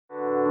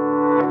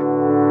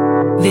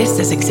This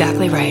is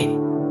exactly right.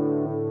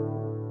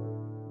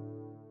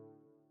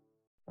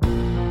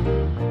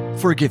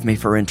 Forgive me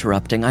for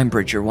interrupting. I'm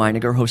Bridger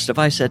Weiniger, host of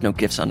I Said No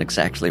Gifts on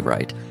Exactly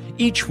Right.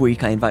 Each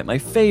week, I invite my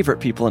favorite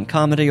people in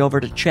comedy over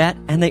to chat,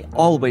 and they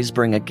always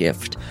bring a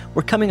gift.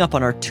 We're coming up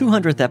on our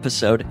 200th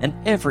episode, and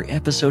every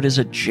episode is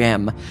a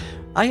gem.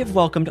 I have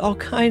welcomed all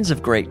kinds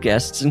of great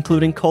guests,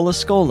 including Cola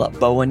Scola,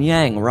 Bowen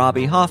Yang,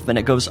 Robbie Hoffman.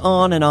 It goes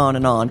on and on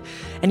and on.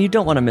 And you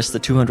don't want to miss the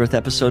 200th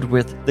episode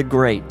with the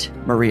great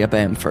Maria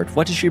Bamford.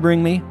 What does she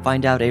bring me?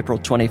 Find out April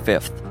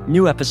 25th.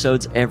 New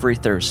episodes every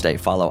Thursday.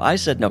 Follow I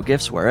Said No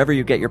Gifts wherever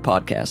you get your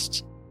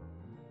podcasts.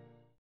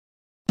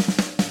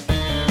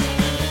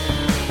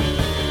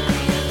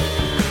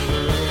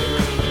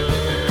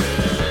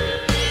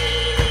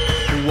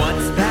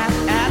 What's that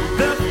at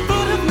the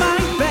foot of my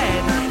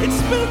bed? It's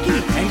spooky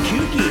and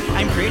kooky.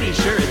 I'm pretty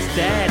sure it's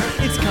dead.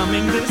 It's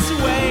coming this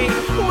way.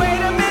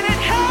 Wait a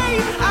minute, hey,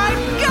 I'm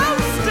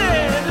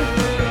ghosted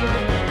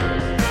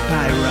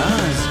by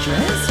Roz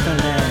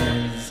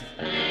Dressfellers.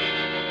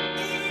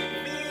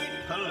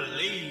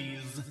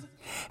 Please.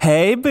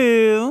 Hey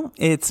boo,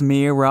 it's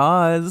me,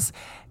 Roz.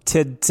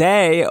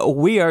 Today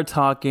we are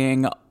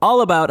talking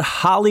all about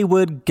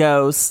Hollywood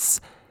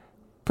ghosts.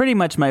 Pretty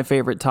much my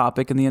favorite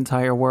topic in the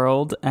entire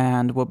world,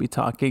 and we'll be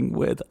talking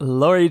with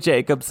Laurie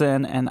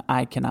Jacobson, and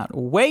I cannot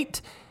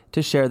wait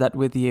to share that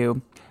with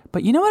you.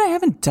 But you know what I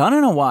haven't done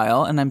in a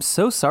while, and I'm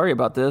so sorry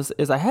about this,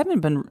 is I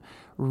haven't been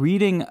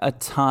reading a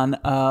ton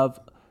of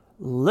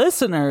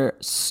listener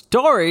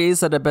stories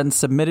that have been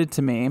submitted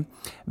to me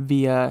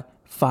via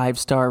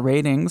 5-star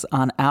ratings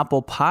on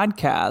Apple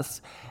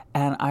Podcasts.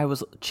 And I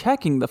was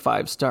checking the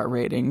 5-star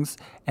ratings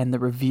and the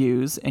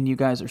reviews, and you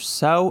guys are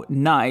so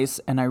nice,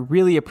 and I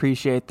really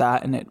appreciate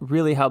that, and it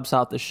really helps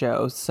out the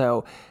show,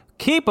 so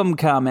keep them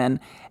coming.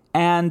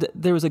 And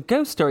there was a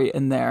ghost story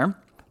in there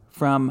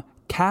from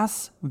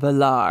Cass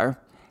Villar,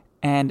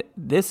 and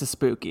this is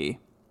spooky.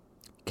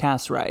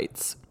 Cass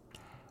writes,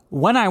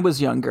 "When I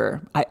was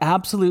younger, I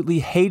absolutely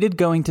hated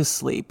going to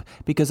sleep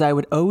because I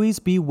would always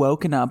be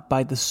woken up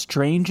by the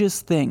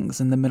strangest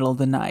things in the middle of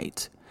the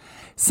night.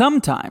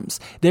 Sometimes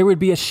there would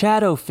be a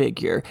shadow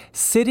figure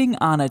sitting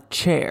on a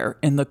chair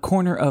in the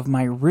corner of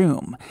my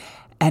room,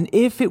 and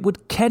if it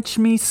would catch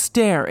me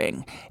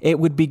staring, it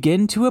would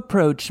begin to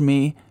approach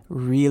me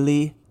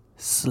really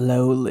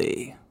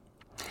slowly.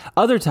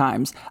 Other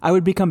times, I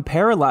would become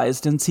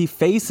paralyzed and see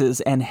faces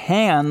and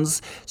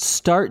hands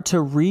start to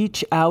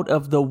reach out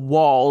of the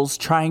walls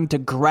trying to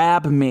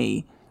grab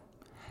me.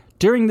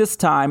 During this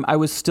time, I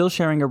was still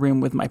sharing a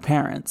room with my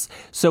parents,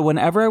 so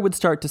whenever I would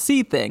start to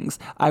see things,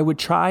 I would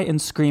try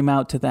and scream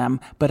out to them,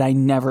 but I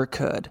never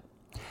could.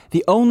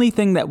 The only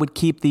thing that would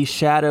keep these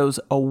shadows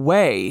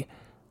away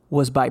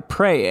was by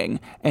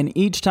praying, and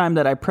each time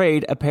that I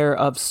prayed, a pair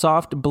of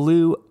soft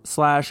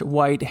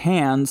blue/white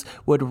hands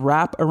would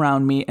wrap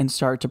around me and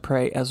start to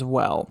pray as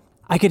well.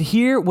 I could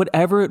hear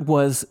whatever it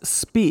was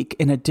speak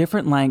in a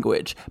different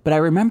language, but I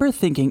remember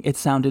thinking it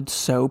sounded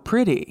so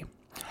pretty.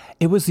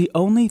 It was the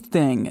only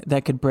thing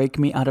that could break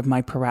me out of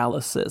my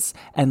paralysis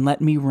and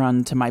let me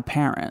run to my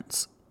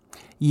parents.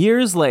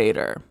 Years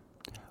later,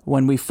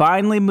 when we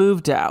finally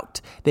moved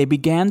out, they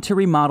began to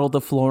remodel the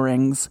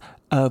floorings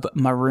of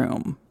my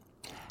room.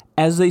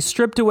 As they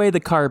stripped away the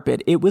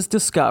carpet, it was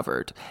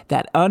discovered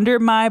that under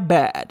my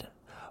bed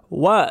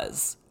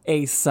was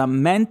a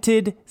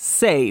cemented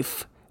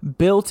safe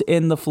built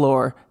in the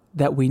floor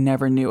that we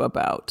never knew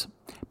about.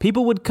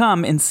 People would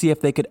come and see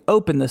if they could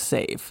open the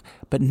safe,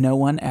 but no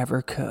one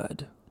ever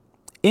could.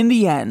 In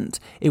the end,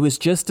 it was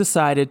just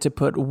decided to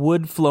put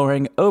wood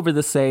flooring over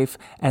the safe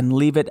and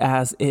leave it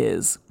as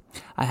is.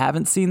 I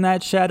haven't seen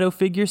that shadow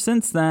figure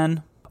since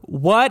then.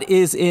 What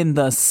is in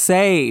the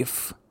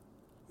safe?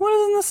 What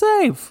is in the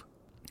safe?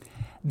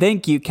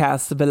 Thank you,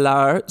 Cass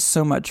Villar,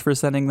 so much for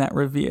sending that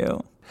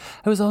review.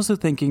 I was also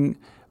thinking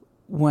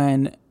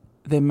when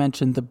they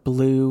mentioned the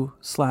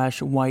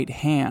blue/white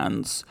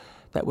hands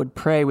that would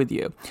pray with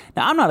you.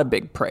 Now, I'm not a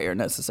big prayer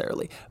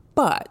necessarily,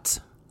 but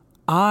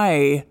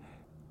I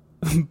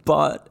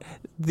bought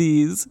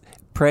these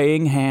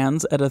praying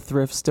hands at a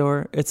thrift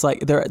store. It's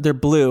like they're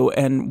blue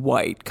and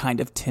white, kind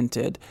of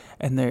tinted,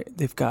 and they're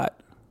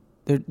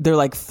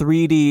like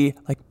 3D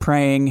like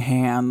praying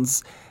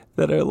hands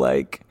that are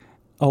like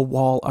a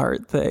wall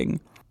art thing.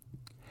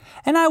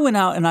 And I went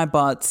out and I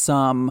bought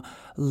some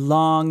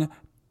long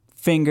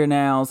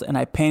fingernails and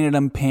I painted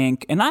them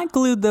pink and I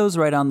glued those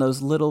right on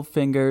those little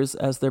fingers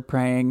as they're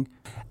praying,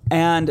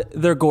 and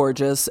they're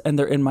gorgeous and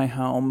they're in my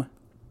home.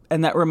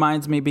 And that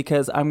reminds me,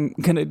 because I'm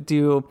gonna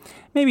do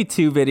maybe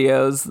 2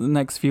 videos the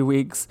next few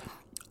weeks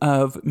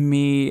of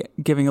me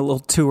giving a little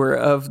tour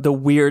of the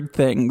weird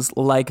things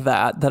like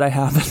that I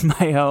have in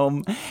my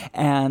home.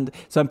 And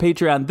so on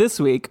Patreon this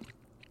week,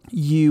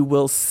 you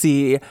will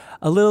see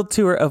a little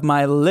tour of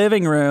my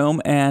living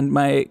room and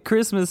my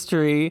Christmas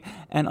tree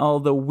and all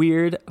the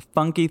weird,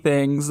 funky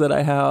things that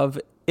I have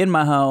in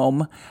my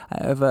home.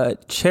 I have a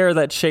chair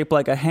that's shaped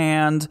like a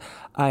hand.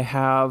 I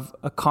have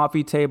a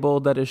coffee table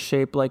that is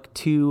shaped like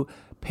 2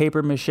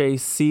 paper mache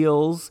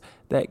seals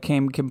that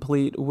came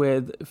complete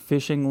with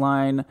fishing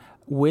line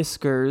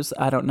whiskers.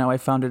 I don't know. I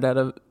found it at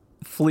a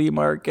flea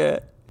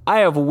market. I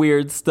have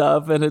weird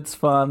stuff and it's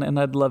fun and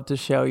I'd love to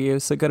show you.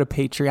 So go to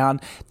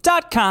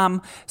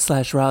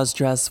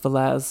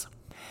patreon.com/RozDressVelez.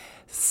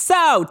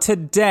 So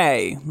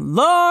today,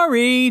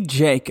 Laurie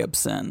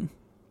Jacobson.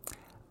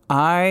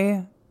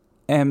 I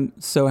am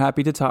so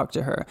happy to talk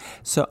to her.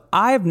 So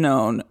I've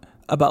known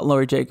about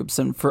Laurie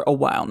Jacobson for a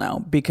while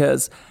now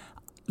because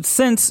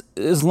since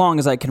as long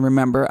as I can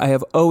remember, I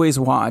have always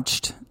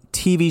watched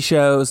TV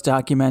shows,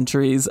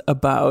 documentaries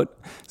about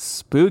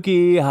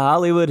spooky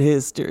Hollywood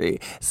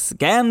history,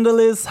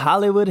 scandalous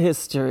Hollywood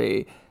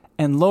history.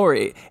 And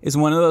Laurie is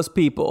one of those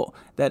people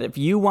that if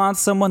you want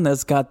someone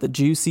that's got the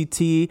juicy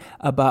tea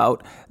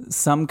about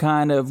some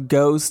kind of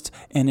ghost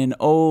in an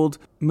old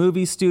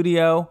movie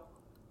studio,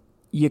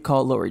 you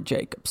call Laurie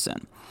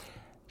Jacobson.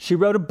 She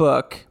wrote a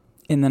book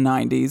in the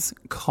 90s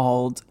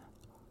called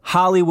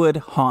Hollywood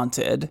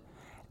Haunted,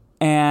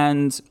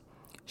 and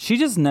she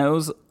just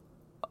knows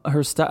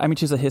her stuff. I mean,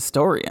 she's a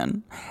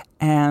historian,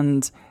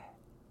 and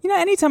you know,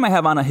 anytime I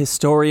have on a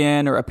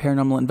historian or a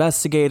paranormal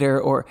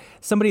investigator or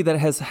somebody that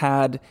has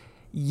had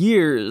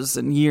years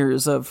and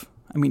years of,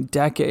 I mean,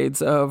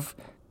 decades of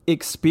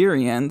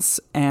experience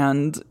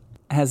and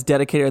has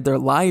dedicated their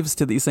lives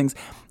to these things,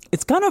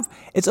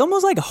 it's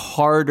almost like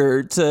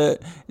harder to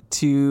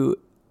do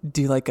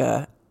like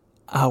a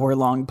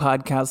hour-long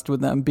podcast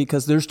with them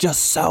because there's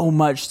just so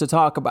much to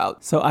talk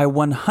about. So I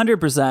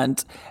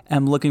 100%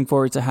 am looking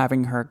forward to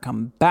having her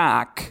come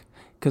back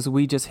because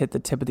we just hit the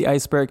tip of the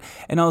iceberg.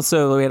 And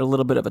also we had a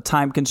little bit of a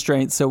time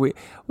constraint. So we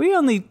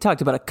only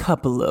talked about a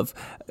couple of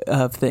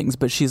things,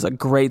 but she's a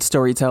great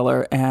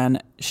storyteller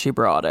and she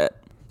brought it.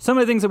 Some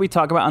of the things that we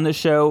talk about on the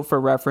show, for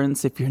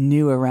reference, if you're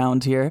new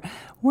around here,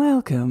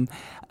 welcome.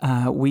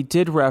 We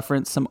did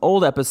reference some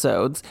old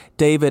episodes.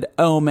 David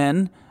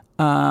Oman,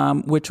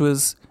 which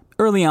was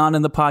early on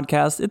in the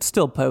podcast. It's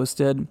still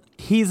posted.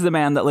 He's the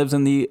man that lives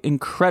in the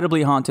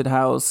incredibly haunted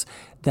house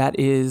that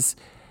is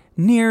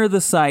near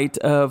the site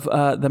of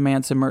the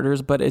Manson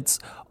murders, but it's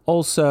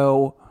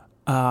also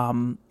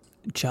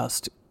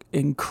just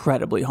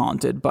incredibly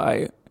haunted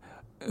by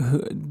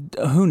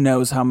who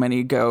knows how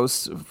many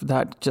ghosts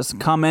that just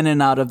come in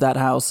and out of that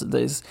house.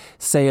 They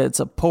say it's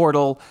a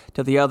portal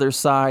to the other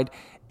side.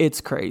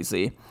 It's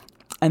crazy.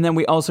 And then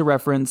we also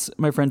reference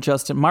my friend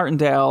Justin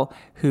Martindale,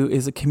 who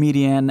is a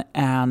comedian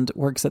and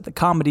works at the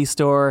Comedy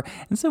Store.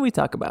 And so we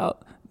talk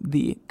about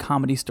the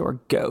Comedy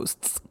Store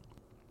ghosts.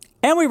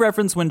 And we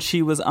reference when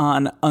she was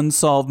on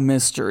Unsolved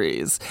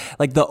Mysteries,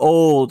 like the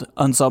old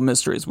Unsolved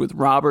Mysteries with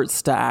Robert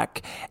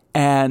Stack.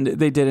 And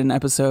they did an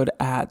episode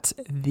at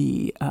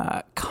the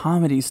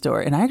Comedy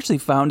Store. And I actually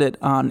found it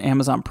on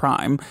Amazon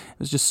Prime. It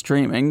was just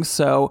streaming.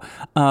 So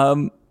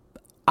when's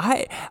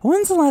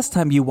the last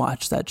time you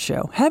watched that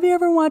show? Have you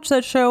ever watched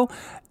that show?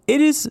 It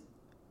is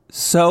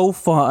so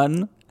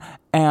fun.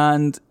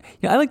 And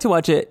you know, I like to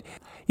watch it.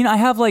 You know, I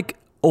have like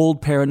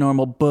old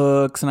paranormal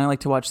books and I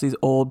like to watch these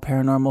old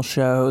paranormal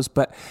shows,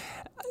 but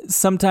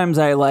sometimes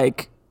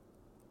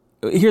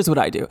here's what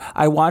I do.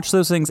 I watch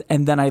those things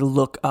and then I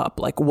look up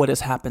like what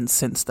has happened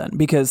since then,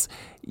 because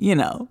you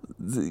know,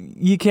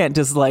 you can't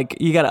just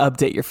you got to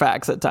update your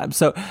facts at times.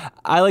 So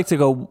I like to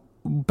go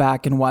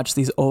back and watch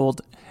these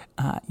old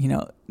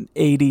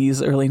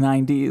 80s, early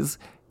 90s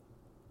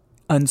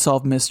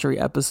Unsolved Mystery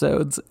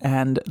episodes,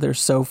 and they're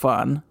so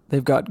fun.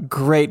 They've got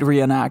great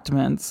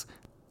reenactments.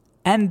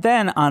 And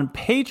then on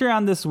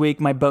Patreon this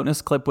week, my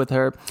bonus clip with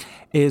her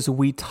is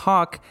we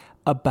talk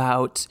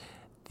about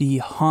the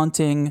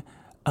haunting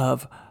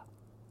of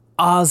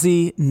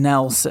Ozzie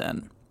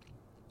Nelson.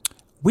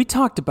 We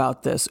talked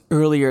about this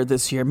earlier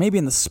this year, maybe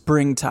in the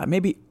springtime,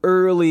 maybe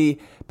early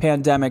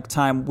pandemic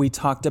time. We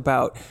talked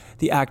about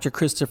the actor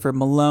Christopher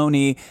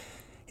Maloney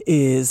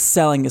is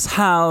selling his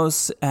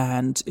house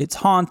and it's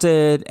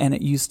haunted, and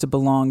it used to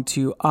belong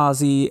to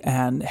Ozzie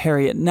and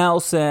Harriet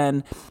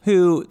Nelson,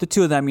 who the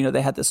two of them, you know,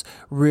 they had this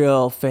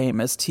real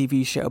famous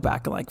TV show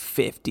back in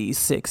 50s,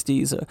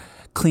 60s, a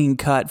clean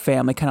cut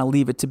family, kind of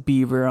Leave It to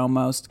Beaver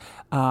almost.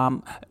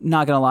 Not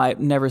gonna lie,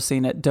 never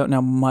seen it, don't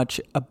know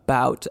much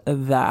about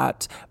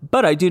that,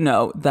 but I do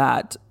know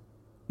that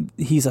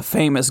he's a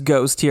famous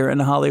ghost here in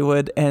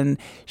Hollywood, and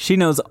she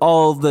knows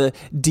all the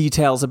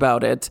details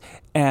about it.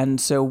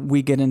 And so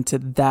we get into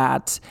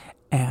that.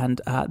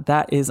 And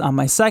that is on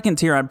my second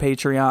tier on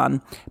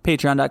Patreon,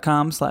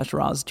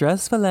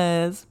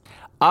 patreon.com/RozDressVelez.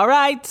 All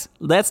right,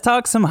 let's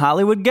talk some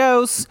Hollywood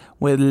ghosts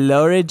with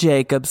Laurie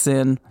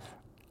Jacobson.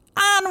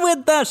 On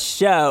with the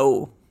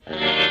show.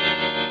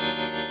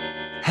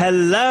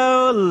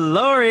 Hello,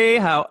 Laurie.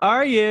 How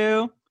are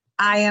you?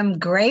 I am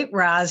great,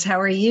 Roz. How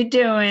are you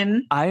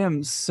doing? I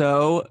am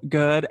so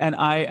good. And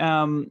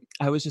I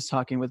was just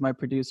talking with my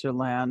producer,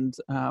 Land.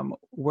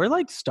 We're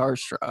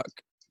starstruck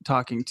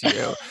talking to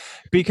you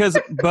because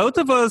both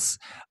of us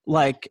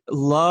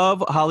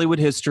love Hollywood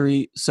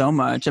history so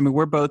much. I mean,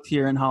 we're both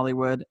here in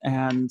Hollywood,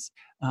 and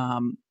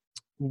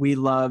we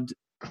loved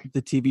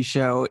the TV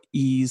show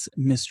E's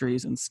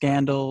Mysteries and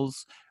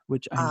Scandals.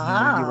 which I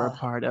know you were a Ah,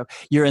 part of.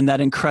 You're in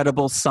that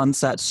incredible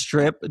Sunset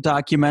Strip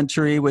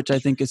documentary, which I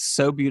think is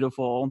so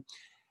beautiful.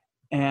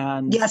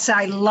 And yes,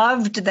 I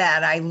loved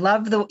that. I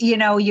love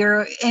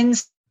you're in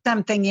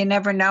something, you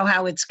never know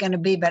how it's going to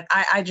be, but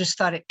I just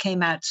thought it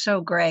came out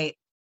so great.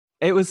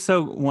 it was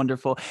so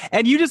wonderful.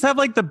 And you just have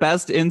like the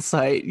best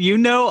insight. You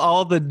know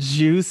all the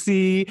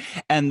juicy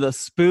and the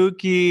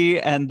spooky,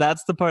 and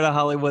that's the part of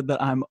Hollywood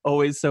that I'm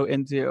always so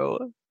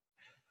into.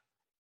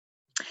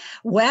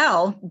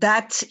 Well,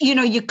 that's,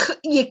 you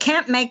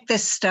can't make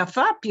this stuff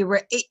up.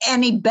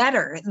 Any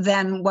better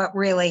than what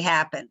really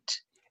happened.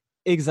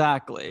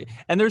 Exactly.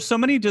 And there's so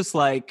many just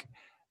like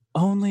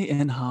only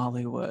in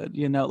Hollywood,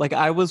 like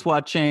I was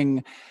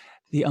watching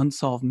the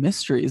Unsolved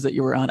Mysteries that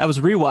you were on. I was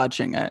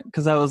rewatching it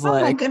because I was Oh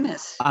my like,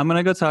 goodness. I'm going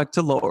to go talk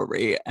to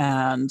Laurie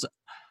and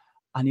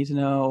I need to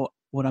know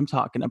what I'm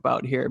talking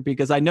about here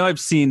because I know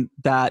I've seen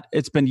that.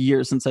 It's been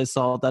years since I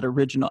saw that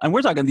original. And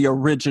we're talking the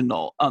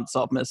original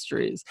Unsolved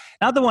Mysteries,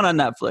 not the one on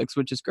Netflix,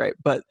 which is great,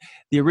 but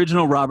the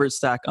original Robert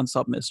Stack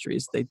Unsolved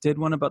Mysteries. They did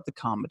one about the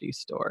Comedy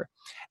Store.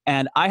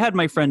 And I had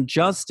my friend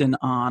Justin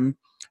on,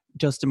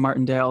 Justin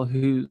Martindale,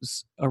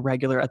 who's a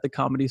regular at the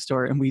Comedy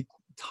Store. And we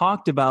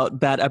talked about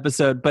that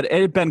episode, but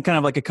it had been kind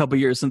of like a couple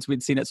years since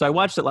we'd seen it. So I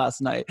watched it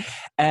last night.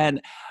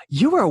 And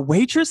you were a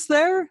waitress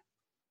there?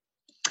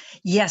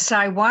 Yes,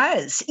 I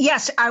was.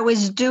 Yes, I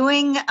was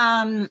doing,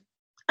 I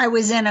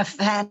was in a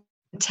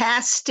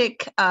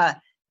fantastic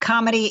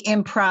comedy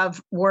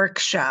improv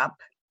workshop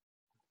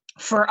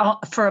for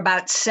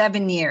about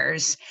 7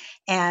 years.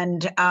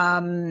 And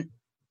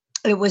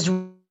it was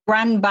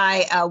run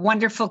by a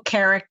wonderful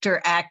character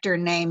actor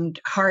named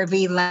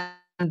Harvey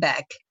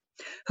Lembeck,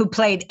 who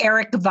played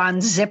Eric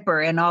von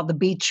Zipper in all the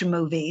beach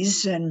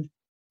movies. And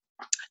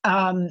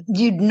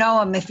you'd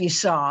know him if you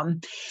saw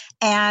him.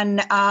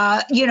 And,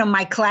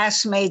 my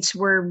classmates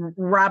were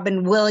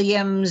Robin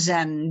Williams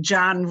and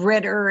John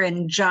Ritter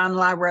and John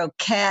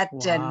LaRoquette.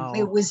 Wow. And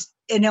it was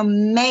an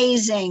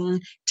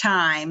amazing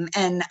time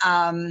and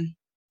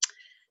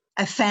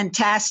a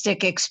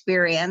fantastic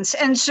experience.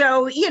 And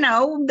so,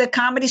 the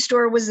Comedy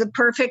Store was the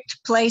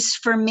perfect place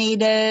for me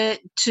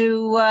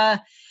to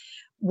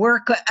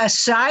work a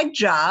side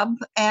job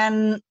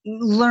and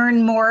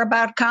learn more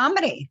about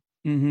comedy.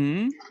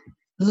 Mm-hmm.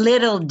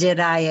 Little did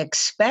I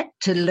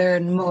expect to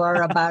learn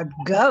more about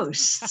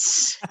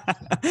ghosts.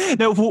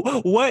 Now,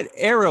 what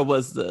era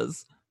was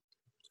this?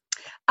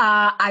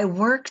 I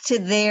worked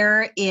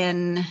there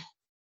in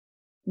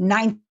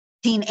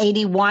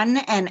 1981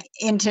 and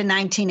into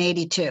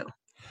 1982.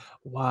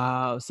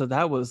 Wow. So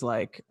that was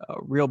like a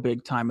real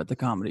big time at the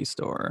Comedy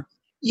Store.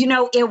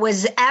 It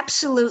was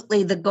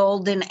absolutely the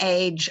golden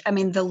age. I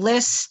mean, the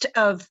list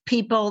of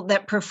people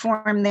that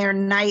perform there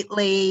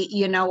nightly,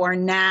 are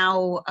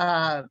now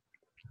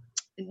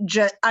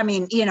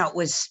it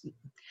was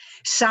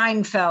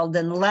Seinfeld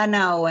and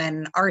Leno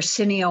and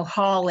Arsenio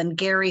Hall and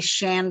Gary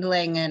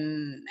Shandling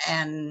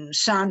and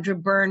Sandra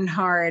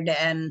Bernhard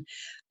and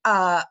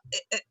I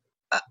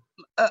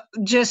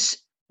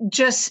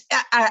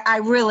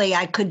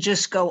could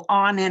just go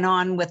on and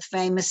on with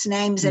famous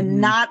names,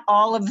 and not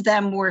all of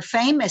them were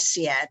famous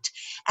yet.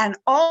 And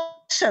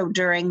also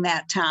during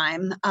that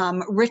time,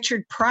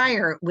 Richard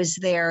Pryor was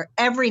there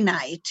every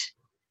night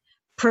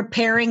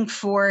preparing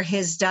for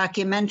his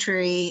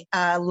documentary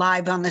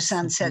Live on the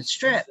Sunset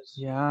Strip.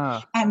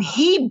 Yeah. And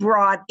he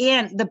brought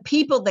in the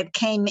people that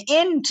came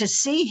in to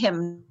see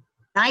him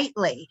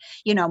nightly,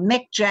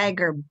 Mick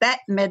Jagger,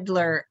 Bette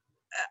Midler,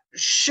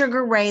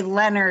 Sugar Ray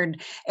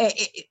Leonard,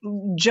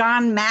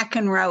 John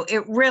McEnroe.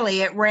 It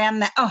ran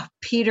that. Oh,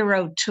 Peter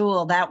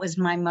O'Toole. That was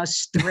my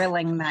most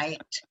thrilling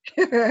night.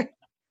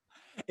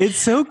 It's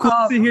so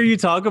cool to hear you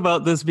talk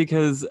about this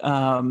because,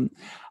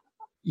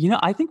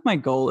 I think my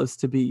goal is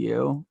to be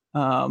you.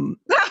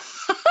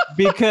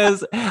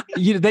 Because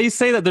they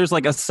say that there's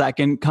like a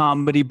second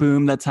comedy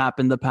boom that's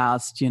happened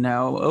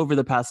over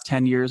the past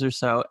 10 years or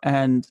so.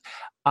 And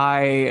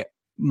my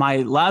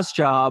last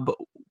job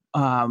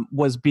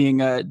was being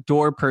a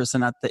door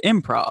person at the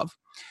Improv.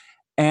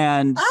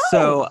 And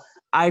so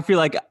I feel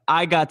like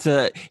I got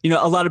to,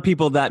 a lot of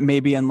people that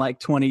maybe in like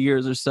 20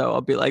 years or so,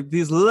 I'll be like,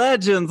 these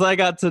legends I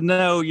got to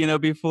know,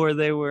 before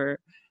they were,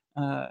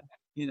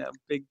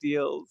 big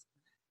deals.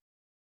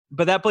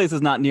 But that place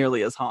is not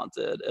nearly as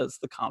haunted as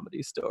the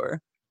Comedy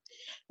Store.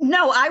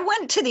 No, I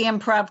went to the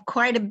Improv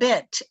quite a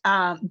bit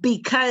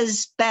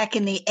because back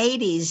in the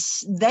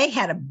 80s, they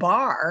had a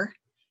bar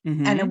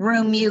and a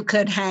room you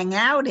could hang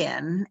out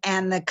in.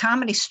 And the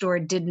Comedy Store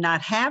did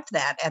not have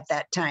that at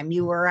that time.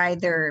 You were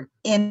either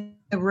in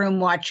the room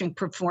watching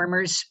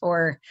performers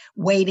or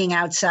waiting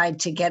outside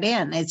to get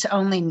in. It's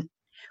only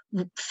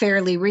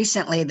fairly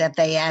recently that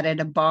they added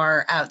a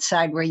bar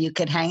outside where you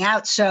could hang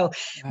out. So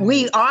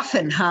we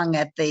often hung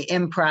at the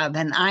Improv,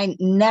 and I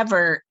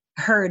never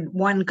heard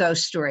one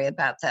ghost story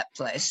about that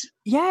place.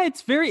 Yeah,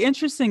 it's very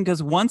interesting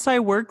because once I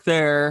worked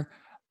there,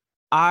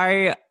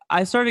 I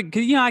started,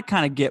 cause, I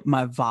kind of get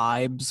my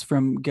vibes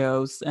from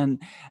ghosts,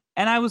 and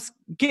I was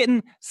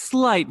getting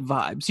slight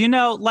vibes,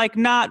 like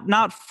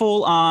not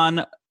full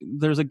on,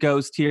 there's a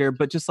ghost here,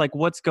 but just like,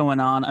 what's going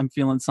on? I'm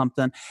feeling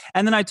something.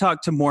 And then I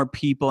talked to more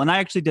people, and I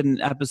actually did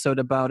an episode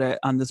about it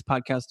on this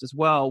podcast as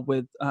well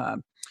with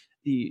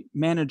the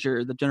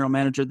general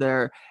manager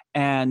there,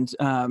 and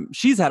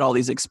she's had all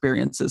these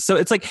experiences. So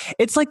it's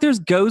like there's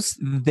ghosts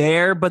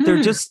there, but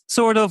they're just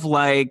sort of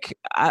like,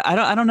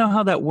 I don't know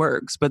how that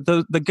works, but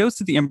the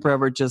ghosts at the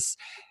Improv are just,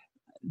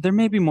 they're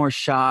maybe more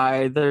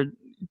shy. They're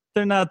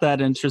not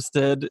that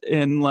interested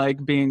in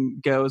like being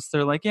ghosts.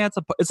 They're like, yeah,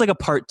 it's like a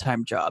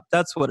part-time job.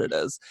 That's what it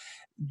is.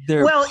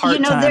 They're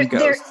part-time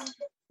ghosts.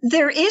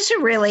 There is a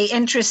really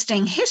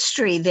interesting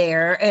history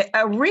there.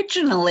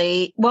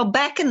 Originally, well,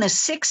 back in the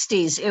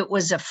 60s, it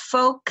was a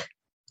folk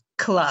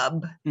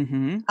club.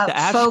 Mm-hmm. The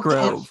Ash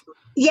Grove.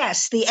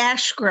 Yes, the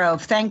Ash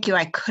Grove. Thank you.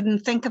 I couldn't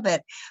think of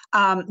it.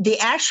 The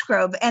Ash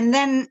Grove. And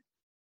then,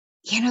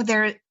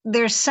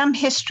 there's some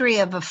history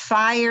of a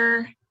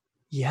fire.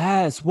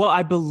 Yes. Well,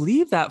 I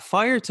believe that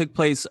fire took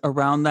place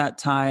around that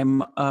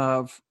time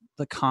of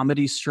the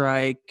comedy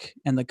strike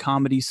and the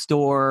Comedy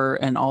Store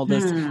and all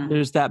this.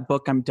 There's that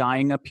book, I'm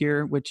Dying Up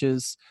Here, which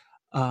is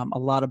a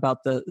lot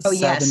about the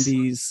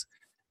 70s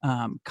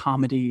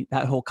comedy,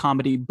 that whole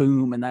comedy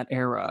boom in that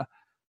era.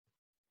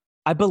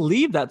 I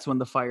believe that's when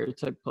the fire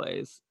took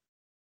place.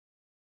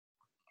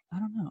 I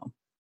don't know.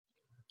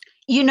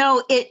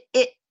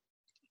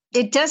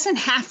 It doesn't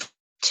have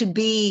to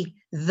be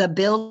the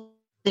building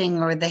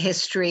or the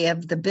history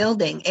of the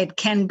building. It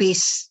can be,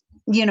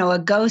 a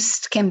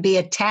ghost can be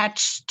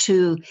attached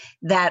to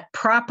that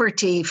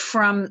property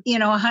from,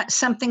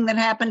 something that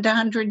happened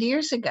 100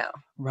 years ago.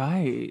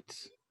 Right.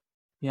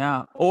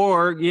 Yeah.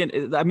 Or,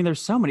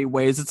 there's so many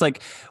ways. It's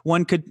like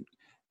one could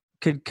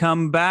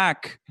come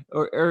back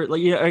or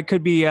it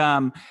could be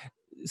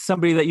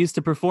somebody that used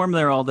to perform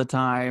there all the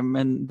time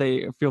and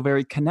they feel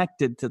very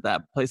connected to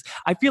that place.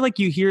 I feel like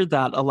you hear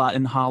that a lot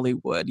in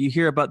Hollywood. You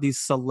hear about these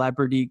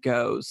celebrity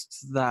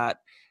ghosts that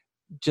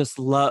just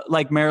love,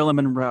 like Marilyn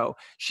Monroe.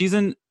 She's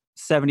in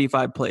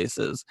 75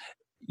 places.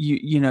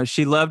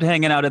 She loved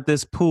hanging out at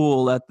this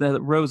pool at the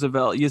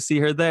Roosevelt. You see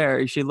her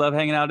there. She loved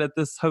hanging out at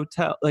this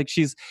hotel. Like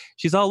she's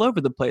all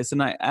over the place.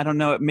 And I don't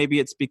know, maybe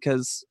it's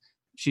because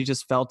she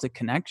just felt a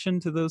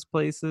connection to those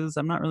places.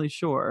 I'm not really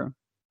sure.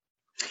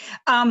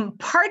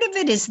 Part of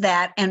it is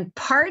that, and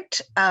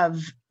part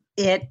of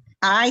it,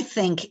 I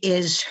think,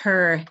 is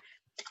her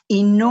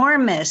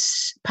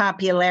enormous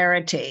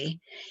popularity.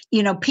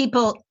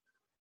 People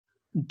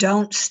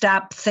don't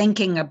stop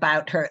thinking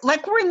about her.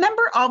 Like,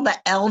 remember all the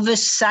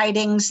Elvis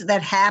sightings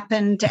that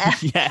happened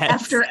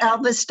after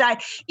Elvis died?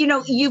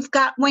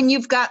 When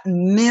you've got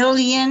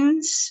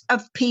millions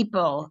of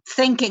people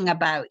thinking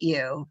about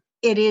you,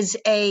 it is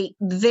a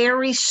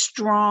very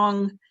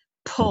strong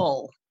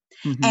pull.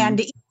 Mm-hmm. And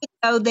even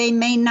though they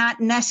may not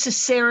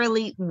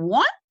necessarily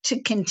want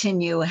to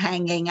continue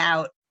hanging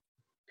out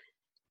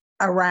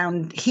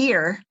around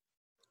here,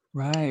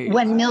 right?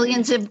 When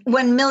millions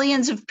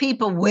of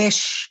people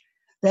wish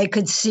they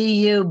could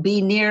see you,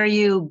 be near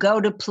you, go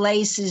to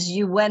places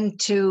you went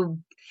to,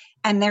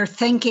 and they're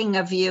thinking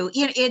of you,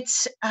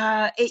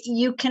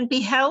 you can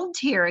be held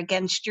here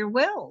against your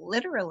will,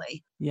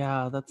 literally.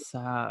 Yeah, that's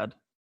sad.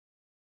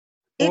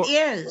 It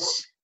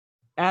is.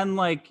 And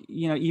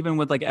even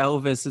with like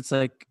Elvis, it's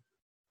like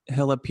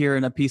he'll appear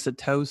in a piece of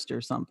toast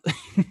or something,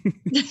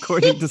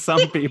 according to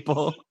some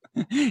people.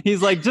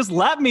 He's like, just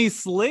let me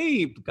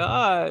sleep.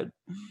 God.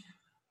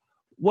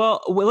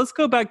 Well, let's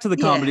go back to the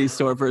Comedy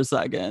Store for a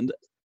second.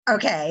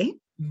 Okay.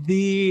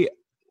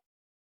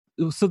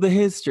 So the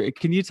history.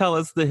 Can you tell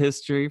us the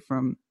history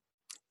from?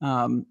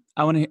 Can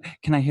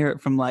I hear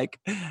it from like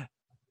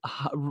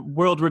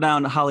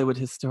world-renowned Hollywood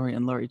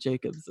historian Laurie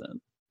Jacobson?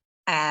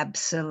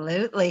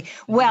 Absolutely.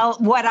 Well,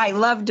 what I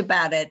loved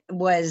about it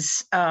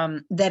was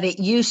that it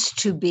used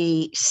to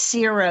be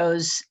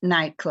Ciro's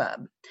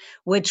nightclub,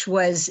 which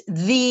was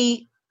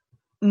the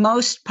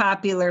most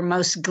popular,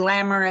 most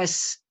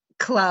glamorous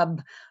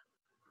club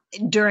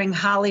during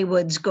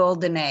Hollywood's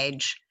golden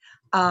age.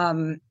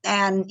 Located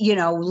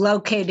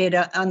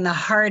on the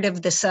heart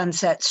of the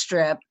Sunset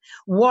Strip,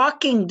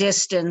 walking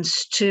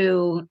distance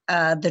to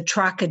the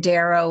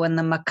Trocadero and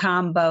the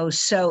Macombo.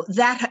 So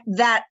that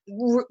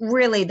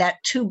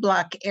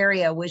 2-block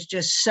area was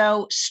just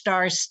so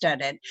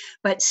star-studded.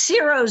 But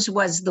Ciro's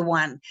was the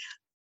one.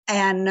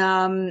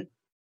 And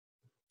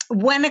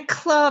when a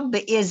club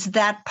is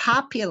that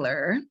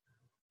popular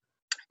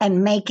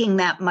and making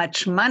that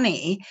much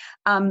money,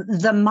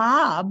 the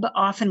mob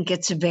often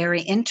gets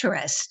very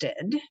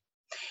interested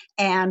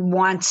and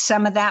wants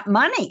some of that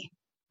money.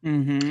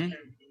 Mm-hmm.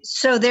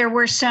 So there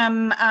were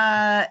some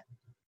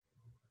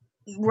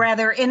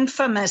rather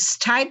infamous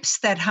types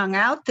that hung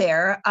out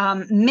there.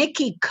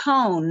 Mickey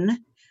Cohn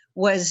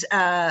was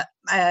a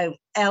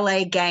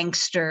LA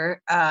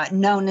gangster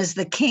known as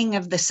the King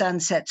of the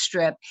Sunset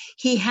Strip.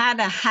 He had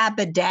a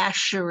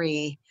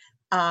haberdashery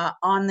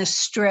on the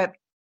Strip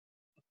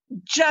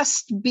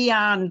just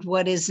beyond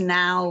what is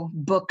now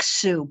Book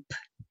Soup.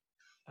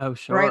 Oh,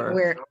 sure. Right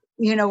where,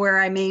 where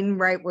I mean,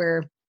 right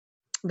where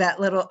that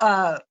little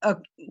a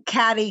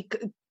catty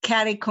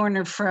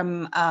corner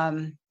from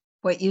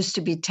what used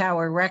to be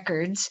Tower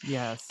Records.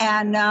 Yes.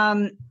 And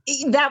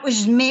that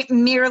was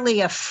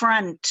merely a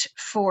front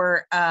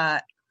for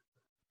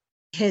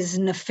his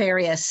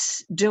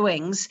nefarious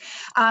doings.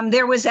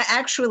 There was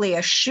actually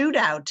a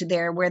shootout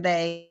there where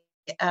they,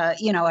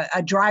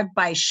 a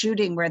drive-by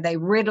shooting where they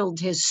riddled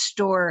his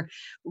store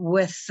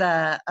with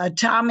a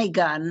Tommy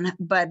gun.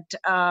 But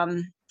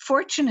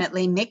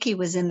fortunately, Mickey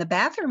was in the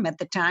bathroom at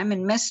the time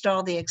and missed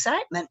all the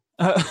excitement.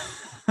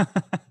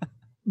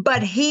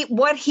 But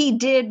what he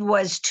did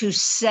was to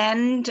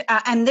send,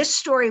 and this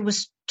story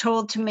was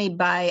told to me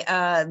by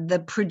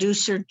the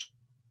producer,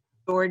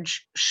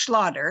 George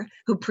Schlatter,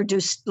 who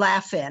produced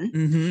Laugh-In.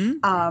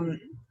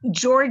 Mm-hmm.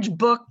 George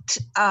booked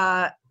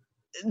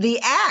the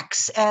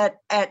acts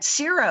at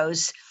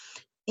Ciro's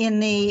in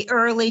the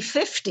early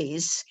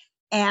 50s.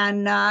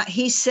 And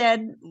he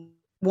said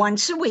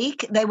once a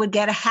week they would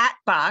get a hat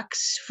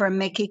box from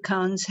Mickey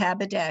Cohn's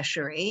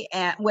haberdashery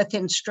with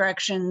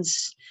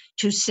instructions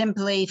to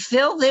simply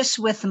fill this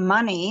with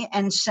money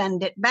and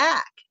send it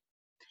back.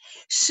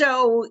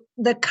 So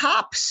the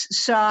cops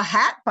saw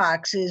hat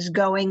boxes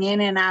going in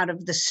and out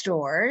of the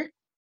store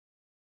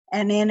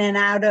and in and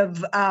out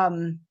of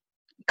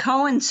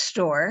Cohen's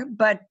store,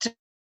 but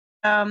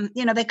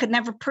they could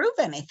never prove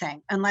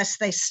anything unless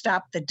they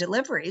stopped the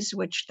deliveries,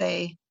 which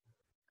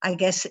I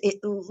guess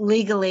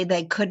legally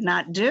they could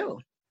not do.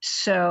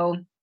 So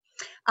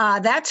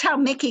that's how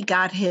Mickey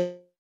got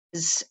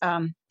his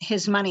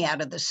money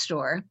out of the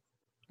store.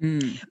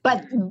 Mm.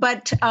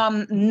 But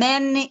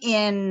men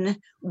in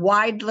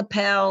wide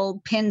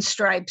lapel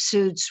pinstripe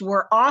suits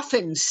were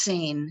often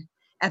seen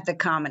at the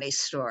Comedy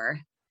Store,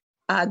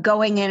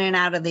 going in and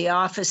out of the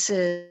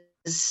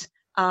offices.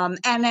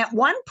 And at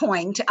one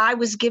point, I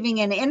was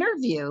giving an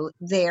interview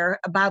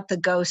there about the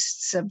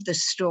ghosts of the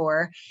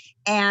store.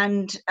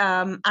 And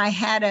I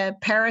had a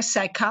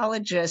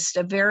parapsychologist,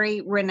 a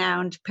very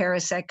renowned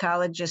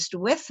parapsychologist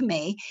with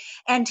me.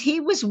 And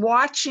he was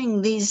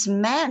watching these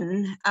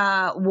men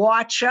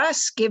watch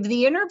us give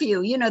the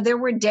interview. There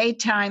were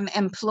daytime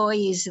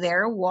employees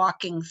there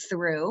walking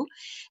through,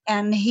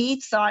 and he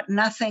thought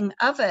nothing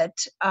of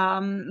it.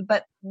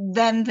 But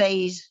then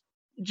they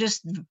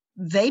just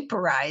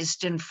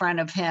vaporized in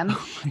front of him,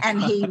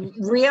 and he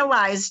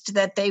realized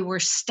that they were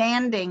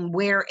standing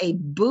where a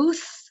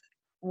booth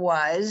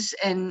was,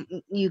 and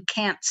you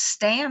can't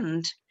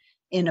stand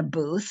in a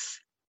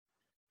booth.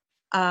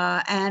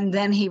 And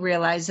then he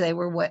realized they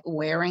were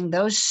wearing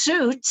those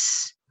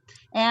suits,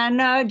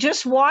 and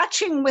just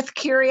watching with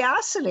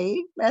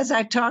curiosity as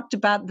I talked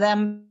about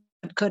them,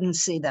 but couldn't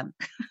see them.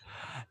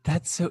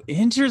 That's so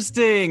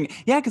interesting.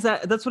 Yeah, because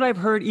that's what I've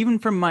heard even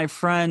from my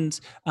friend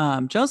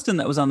Justin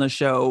that was on the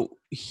show.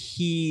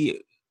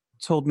 He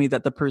told me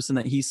that the person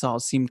that he saw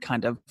seemed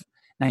kind of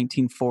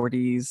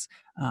 1940s,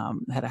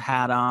 had a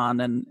hat on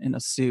and in a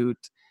suit.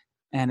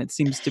 And it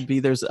seems to be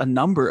there's a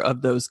number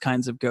of those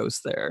kinds of ghosts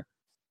there.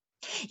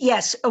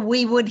 Yes,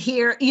 we would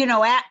hear,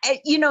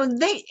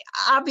 they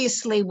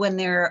obviously when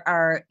there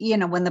are,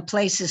 when the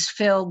place is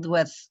filled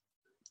with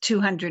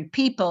 200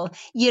 people,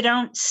 you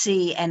don't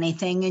see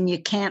anything and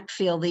you can't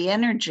feel the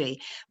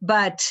energy.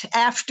 But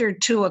after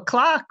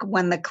 2:00,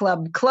 when the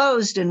club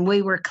closed and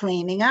we were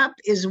cleaning up,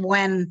 is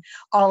when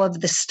all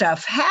of the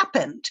stuff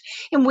happened.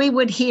 And we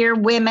would hear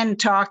women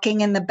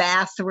talking in the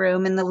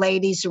bathroom, in the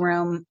ladies'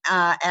 room,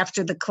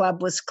 after the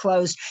club was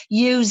closed,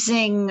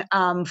 using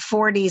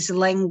 40s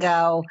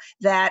lingo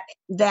that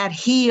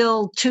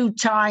heel 2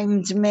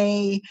 times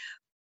me,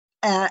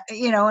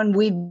 and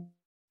we'd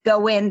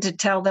go in to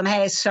tell them,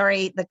 hey,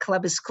 sorry, the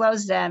club is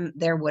closed, and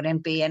there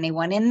wouldn't be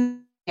anyone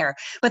in there.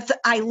 But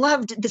I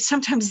loved that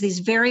sometimes these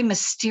very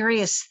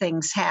mysterious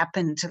things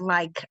happened.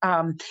 Like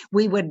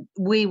we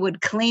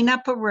would clean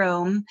up a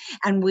room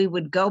and we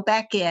would go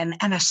back in,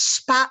 and a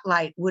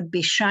spotlight would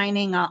be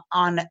shining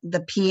on the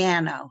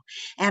piano.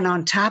 And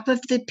on top of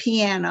the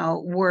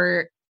piano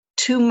were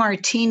 2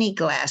 martini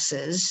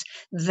glasses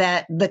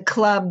that the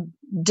club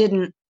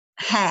didn't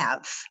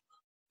have.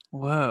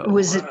 Whoa. It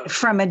was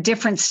from a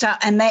different style,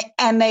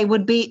 and they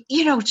would be,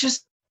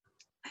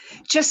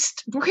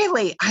 just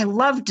really, I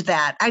loved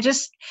that. I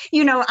just,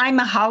 I'm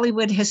a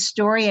Hollywood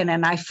historian,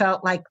 and I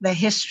felt like the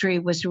history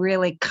was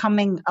really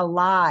coming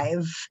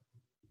alive,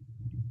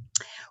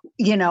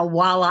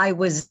 while I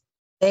was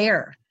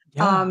there.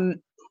 Yeah.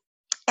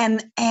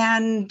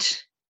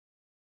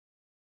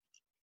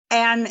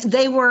 And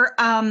they were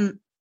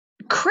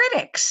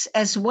critics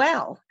as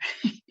well.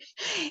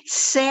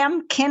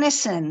 Sam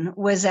Kinison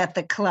was at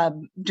the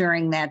club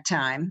during that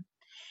time,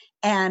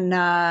 and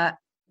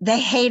they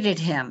hated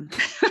him.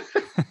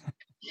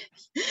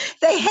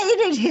 They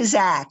hated his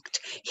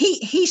act.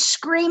 He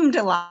screamed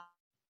a lot.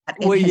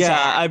 Well, yeah,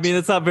 act. I mean,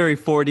 it's not very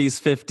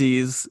 40s,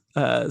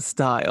 50s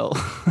style.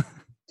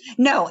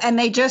 No, and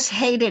they just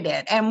hated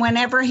it. And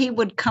whenever he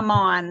would come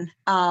on,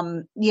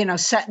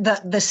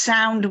 the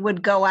sound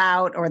would go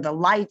out or the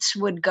lights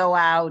would go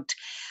out.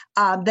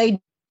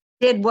 They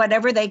did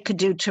whatever they could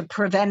do to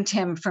prevent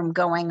him from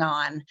going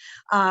on.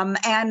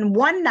 And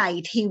one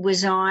night he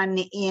was on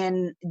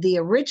in the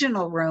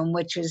original room,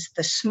 which is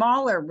the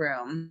smaller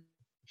room.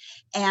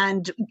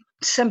 and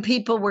some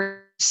people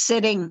were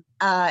sitting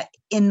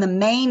in the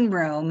main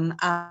room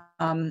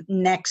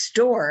next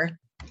door,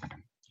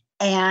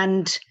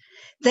 and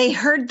they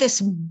heard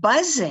this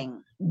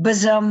buzzing,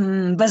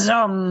 buzzum,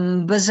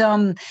 buzzum,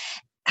 buzzum.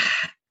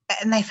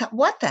 And they thought,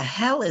 what the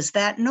hell is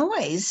that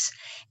noise?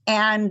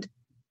 And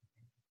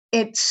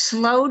it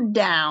slowed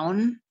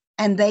down,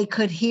 and they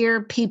could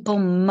hear people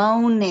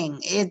moaning,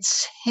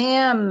 it's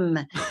him,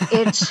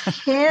 it's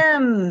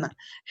him.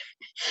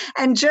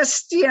 And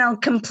just,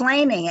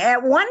 complaining.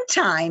 At one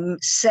time,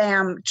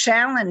 Sam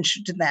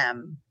challenged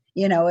them,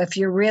 if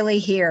you're really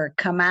here,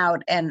 come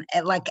out. And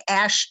like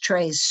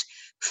ashtrays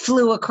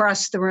flew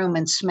across the room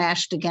and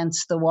smashed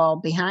against the wall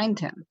behind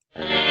him.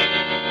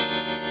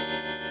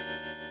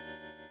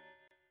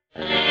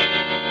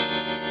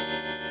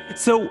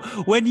 So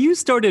when you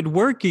started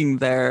working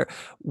there,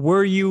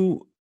 were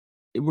you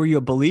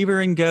a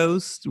believer in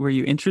ghosts? Were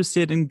you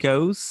interested in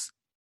ghosts?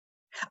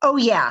 Oh,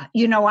 yeah.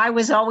 I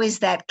was always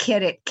that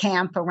kid at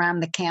camp around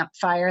the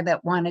campfire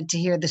that wanted to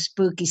hear the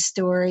spooky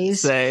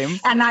stories. Same.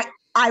 And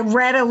I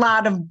read a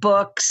lot of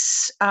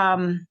books,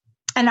 and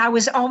I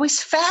was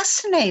always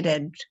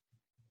fascinated.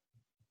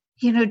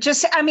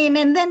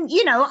 And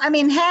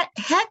then,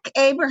 heck,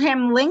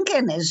 Abraham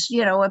Lincoln is,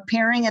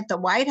 appearing at the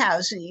White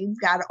House, and you've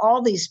got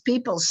all these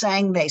people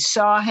saying they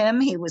saw him.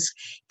 He was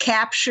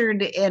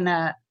captured in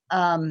a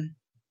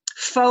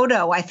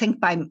photo, I think,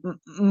 by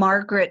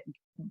Margaret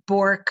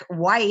Bork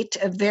White,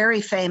 a very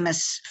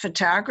famous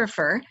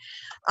photographer.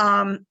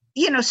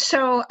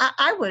 So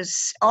I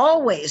was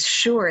always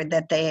sure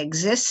that they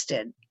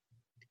existed.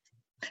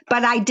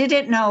 But I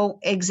didn't know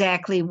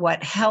exactly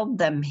what held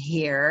them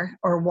here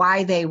or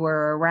why they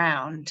were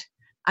around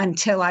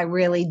until I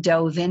really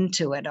dove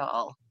into it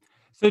all.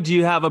 So do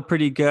you have a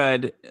pretty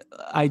good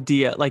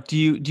idea? Like, do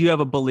you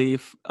have a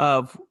belief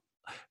of,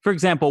 for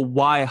example,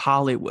 why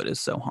Hollywood is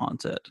so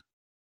haunted?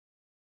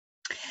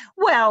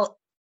 Well,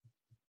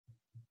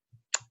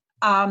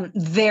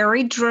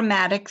 very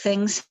dramatic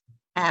things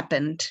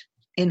happened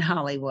in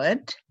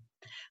Hollywood.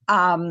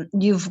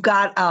 You've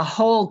got a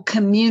whole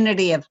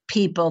community of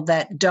people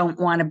that don't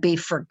want to be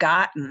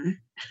forgotten.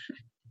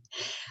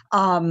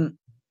 And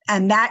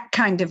that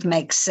kind of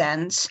makes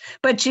sense.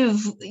 But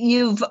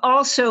you've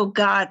also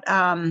got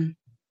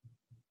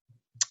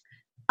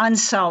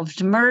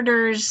unsolved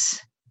murders,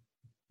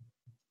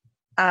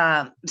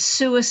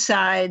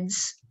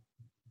 suicides,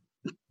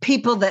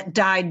 people that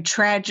died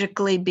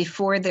tragically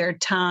before their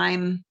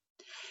time.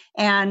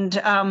 And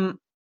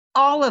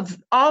all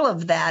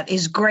of that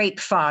is great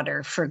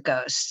fodder for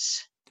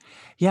ghosts.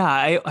 Yeah,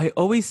 I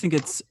always think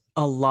it's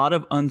a lot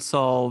of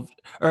unsolved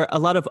or a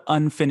lot of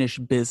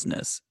unfinished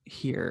business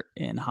here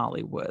in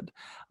Hollywood.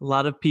 A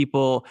lot of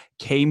people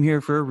came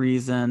here for a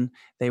reason.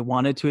 They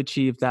wanted to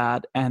achieve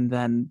that, and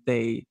then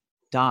they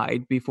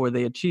died before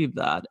they achieved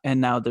that.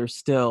 And now they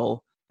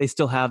still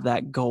have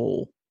that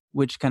goal,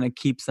 which kind of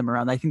keeps them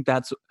around. I think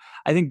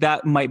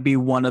that might be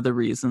one of the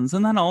reasons.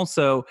 And then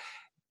also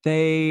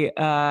they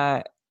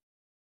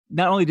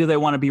not only do they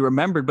want to be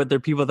remembered, but they're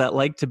people that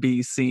like to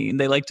be seen.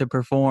 They like to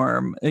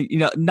perform.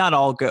 Not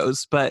all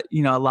ghosts, but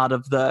a lot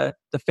of the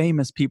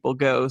famous people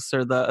ghosts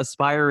or the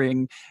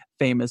aspiring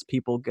famous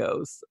people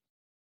ghosts.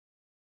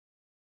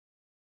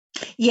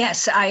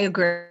 Yes, I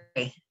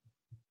agree.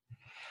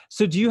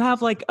 So do you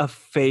have like a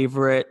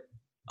favorite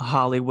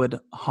Hollywood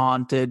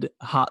haunted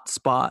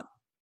hotspot?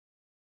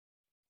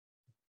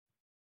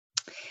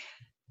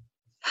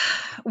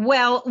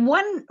 Well,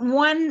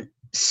 one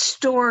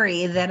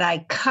story that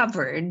I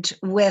covered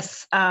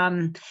with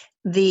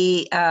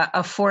the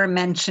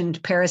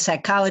aforementioned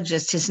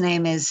parapsychologist, his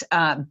name is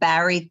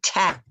Barry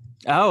Taff.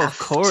 Oh, of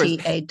course.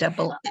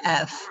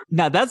 Taff.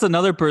 Now, that's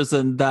another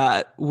person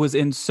that was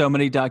in so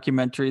many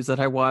documentaries that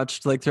I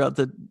watched like throughout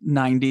the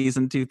 90s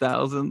and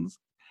 2000s.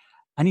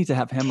 I need to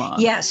have him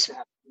on.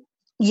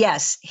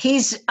 Yes,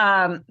 he's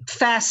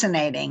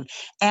fascinating.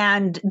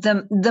 And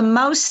the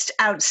most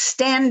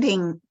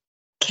outstanding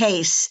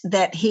case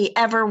that he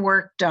ever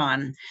worked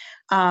on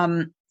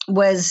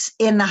was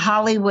in the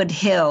Hollywood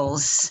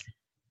Hills,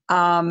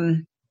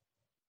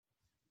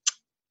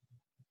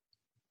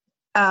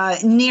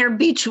 near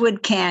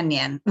Beechwood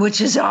Canyon,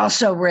 which is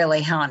also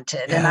really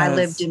haunted. Yes. And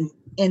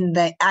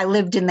I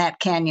lived in that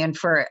canyon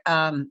for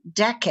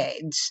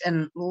decades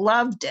and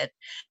loved it.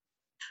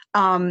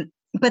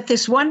 But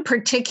this one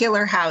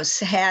particular house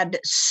had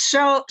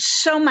so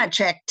much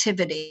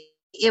activity.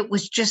 It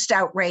was just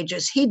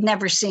outrageous. He'd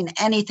never seen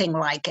anything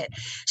like it.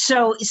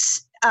 So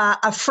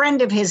a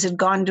friend of his had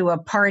gone to a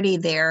party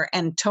there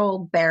and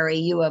told Barry,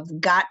 you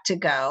have got to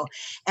go.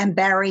 And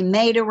Barry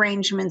made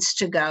arrangements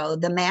to go.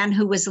 The man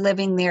who was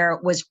living there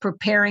was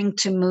preparing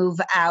to move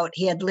out.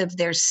 He had lived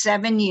there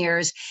 7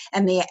 years,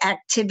 and the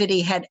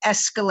activity had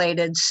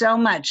escalated so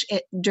much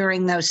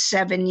during those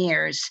 7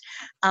 years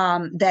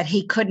that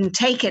he couldn't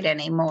take it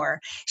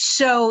anymore.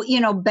 So,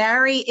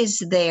 Barry is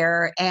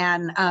there,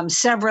 and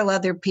several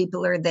other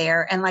people are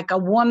there, and like a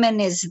woman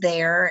is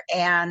there,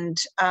 and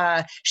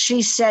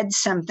she said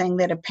something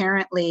that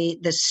apparently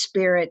the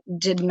spirit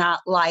did not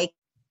like,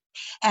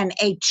 and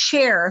a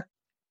chair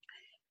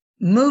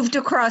moved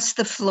across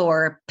the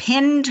floor,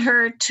 pinned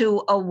her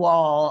to a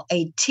wall.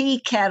 A tea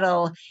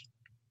kettle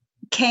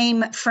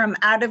came from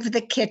out of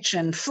the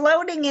kitchen,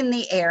 floating in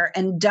the air,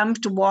 and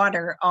dumped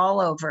water all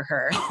over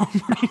her. Oh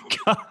my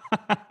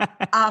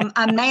God.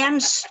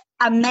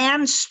 A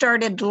man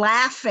started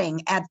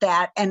laughing at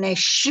that, and a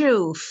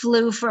shoe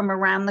flew from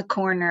around the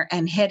corner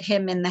and hit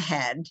him in the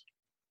head.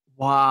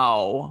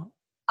 Wow.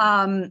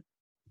 A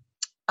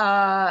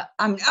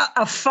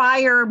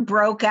fire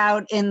broke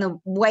out in a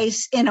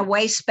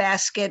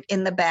wastebasket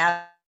in the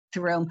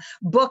bathroom.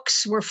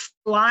 Books were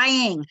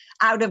flying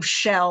out of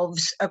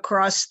shelves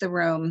across the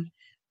room.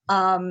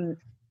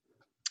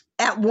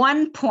 At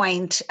one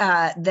point,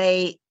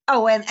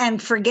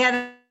 and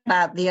forget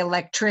about the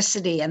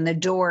electricity and the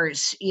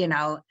doors,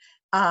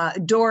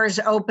 doors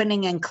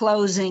opening and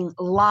closing,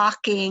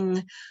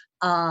 locking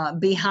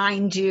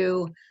behind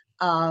you.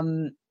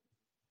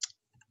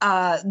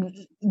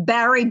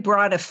 Barry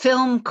brought a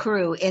film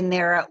crew in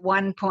there at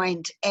one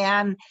point,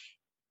 and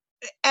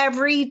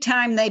every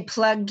time they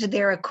plugged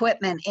their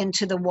equipment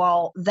into the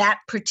wall, that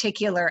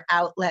particular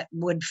outlet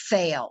would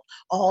fail.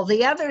 All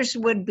the others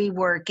would be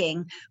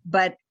working,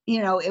 but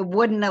it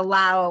wouldn't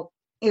allow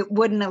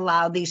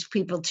these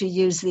people to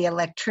use the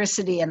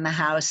electricity in the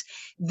house.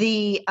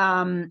 The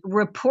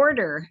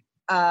reporter,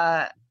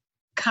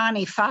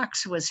 Connie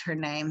Fox was her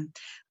name,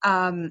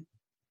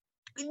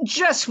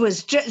 just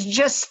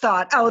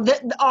thought,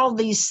 all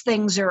these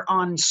things are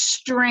on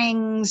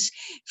strings,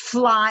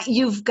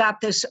 you've got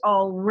this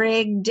all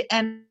rigged.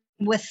 And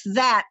with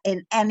that,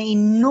 an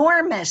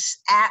enormous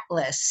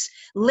atlas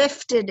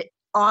lifted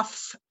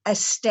off a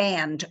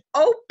stand,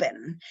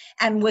 open,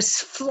 and was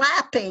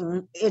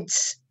flapping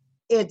its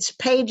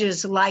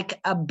pages like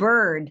a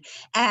bird,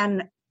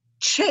 and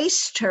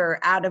chased her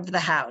out of the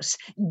house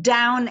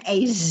down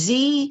a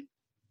Z-shaped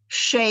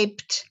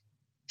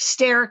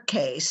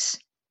staircase,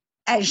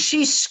 as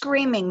she's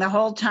screaming the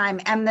whole time,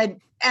 and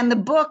the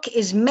book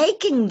is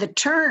making the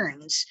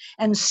turns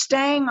and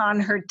staying on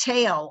her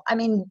tail. I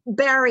mean,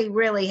 Barry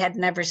really had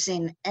never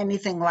seen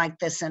anything like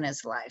this in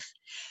his life.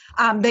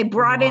 They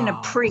brought in a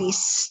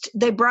priest.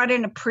 They brought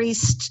in a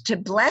priest to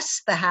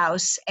bless the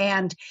house,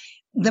 and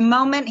the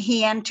moment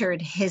he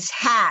entered, his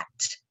hat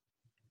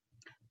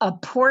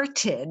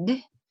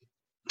apported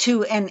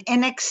to an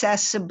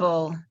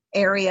inaccessible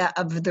area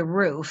of the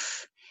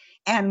roof.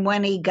 And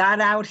when he got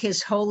out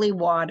his holy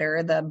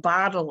water, the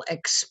bottle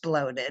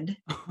exploded.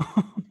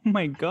 Oh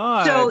my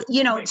God. So,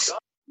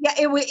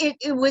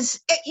 it was,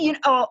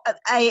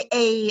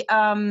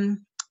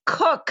 a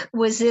cook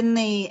was in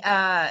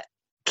the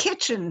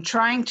kitchen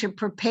trying to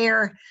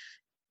prepare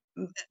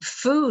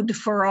food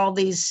for all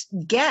these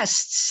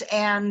guests.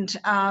 And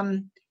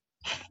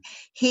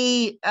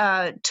he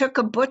took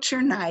a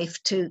butcher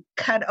knife to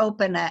cut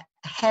open a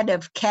head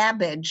of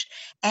cabbage,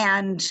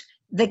 and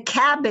the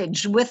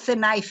cabbage with the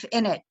knife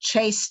in it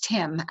chased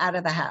him out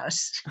of the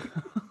house.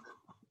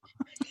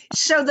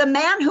 So the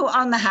man who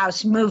owned the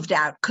house moved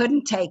out,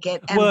 couldn't take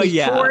it. And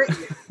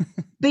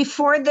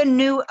before the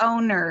new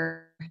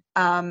owner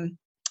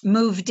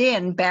moved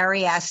in,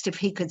 Barry asked if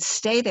he could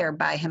stay there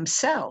by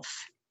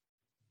himself.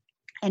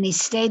 And he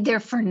stayed there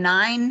for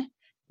 9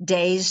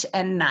 days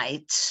and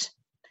nights.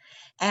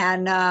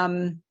 And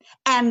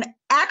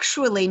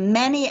actually,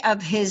 many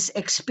of his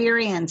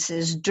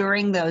experiences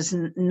during those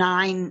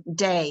 9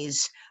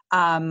 days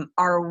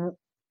are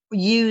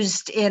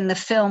used in the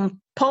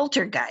film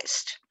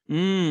Poltergeist.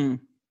 Well,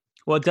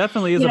 it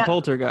definitely is a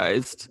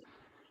poltergeist.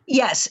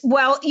 Yes.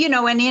 Well,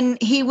 and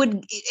he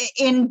would,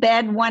 in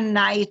bed one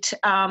night,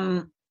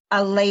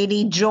 a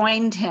lady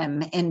joined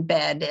him in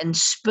bed and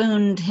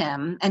spooned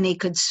him, and he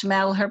could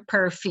smell her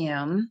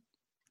perfume.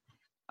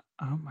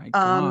 Oh my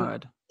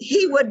God.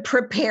 He would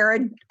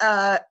prepare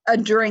a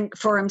drink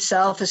for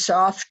himself, a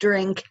soft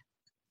drink,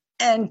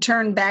 and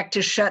turn back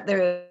to shut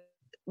the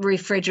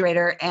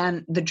refrigerator,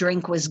 and the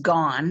drink was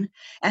gone.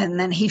 And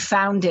then he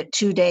found it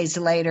 2 days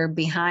later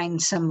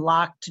behind some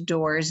locked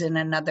doors in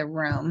another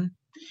room.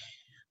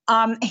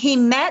 He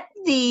met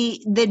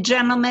the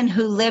gentleman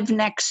who lived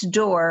next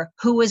door,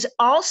 who was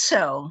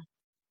also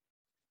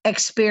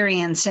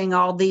experiencing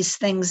all these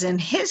things in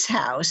his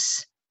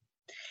house.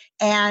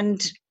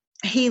 And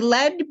he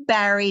led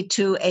Barry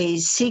to a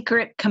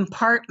secret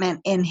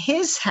compartment in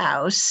his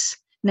house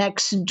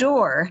next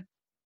door.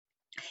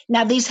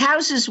 Now, these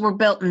houses were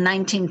built in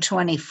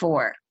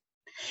 1924,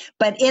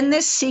 but in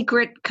this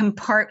secret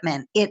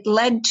compartment, it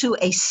led to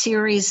a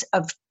series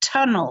of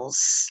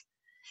tunnels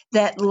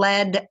that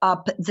led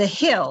up the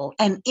hill.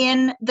 And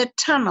in the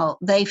tunnel,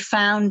 they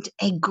found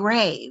a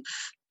grave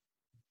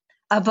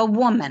of a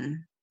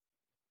woman.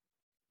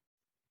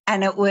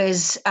 And it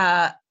was,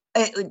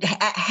 it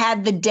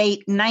had the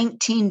date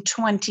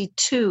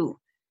 1922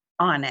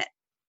 on it.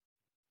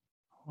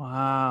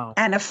 Wow.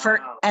 And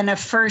a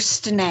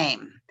first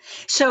name.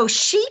 So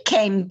she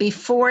came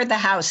before the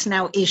house.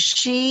 Now, is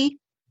she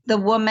the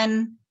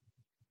woman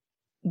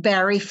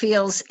Barry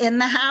feels in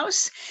the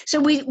house? So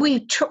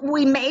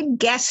we made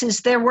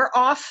guesses. There were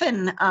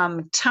often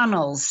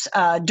tunnels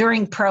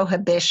during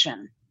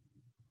Prohibition.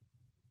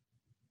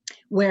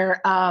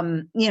 where,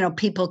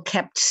 people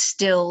kept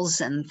stills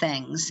and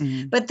things.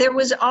 Mhm. But there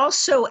was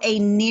also a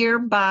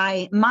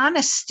nearby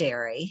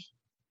monastery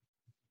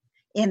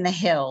in the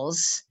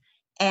hills.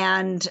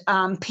 And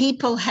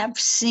people have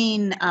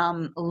seen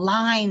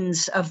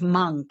lines of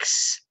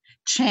monks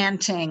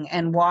chanting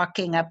and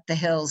walking up the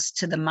hills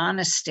to the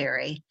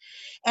monastery.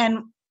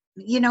 And,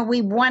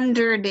 we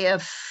wondered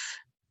if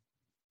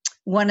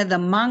one of the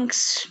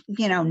monks,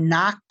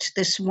 knocked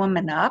this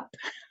woman up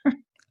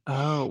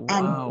Oh,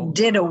 and wow.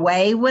 did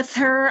away with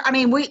her. I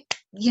mean, we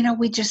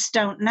just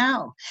don't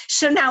know.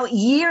 So now,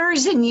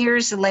 years and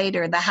years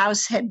later, the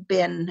house had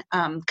been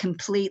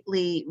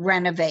completely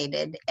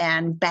renovated,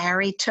 and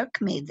Barry took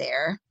me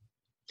there.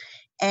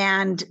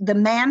 And the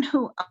man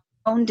who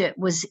owned it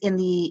was in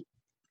the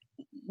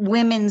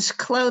women's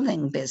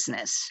clothing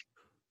business.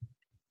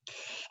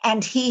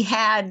 And he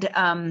had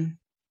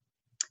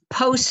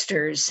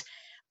posters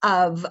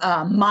of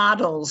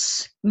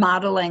models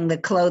modeling the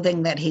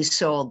clothing that he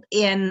sold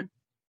in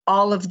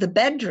all of the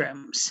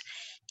bedrooms.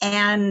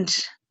 And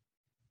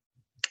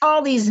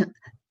all these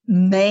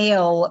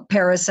male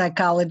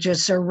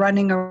parapsychologists are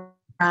running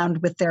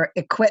around with their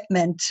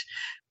equipment,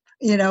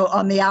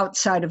 on the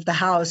outside of the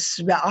house.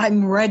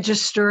 I'm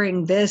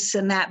registering this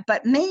and that.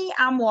 But me,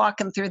 I'm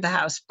walking through the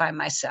house by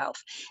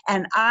myself.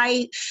 And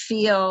I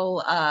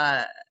feel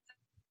a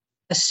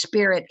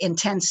spirit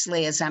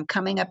intensely as I'm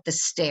coming up the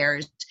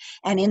stairs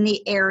and in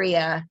the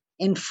area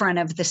in front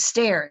of the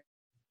stairs.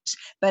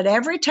 But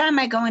every time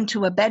I go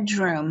into a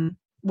bedroom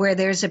where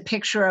there's a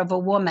picture of a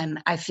woman,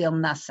 I feel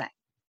nothing.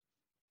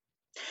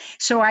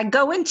 So I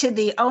go into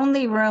the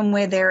only room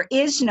where there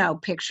is no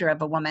picture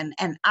of a woman,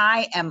 and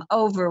I am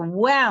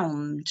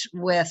overwhelmed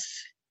with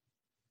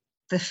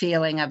the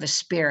feeling of a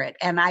spirit.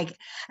 And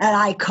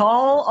I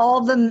call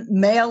all the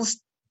males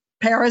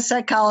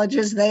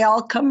parapsychologists. They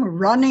all come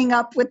running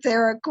up with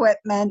their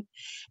equipment,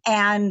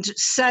 and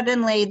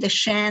suddenly the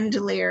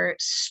chandelier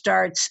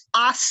starts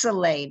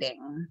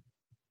oscillating,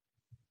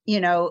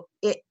 in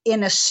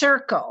a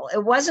circle.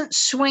 It wasn't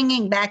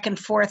swinging back and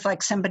forth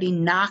like somebody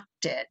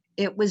knocked it.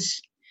 It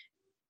was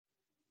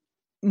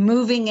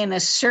moving in a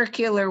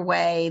circular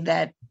way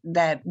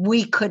that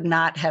we could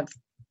not have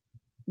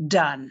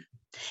done.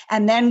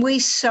 And then we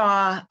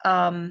saw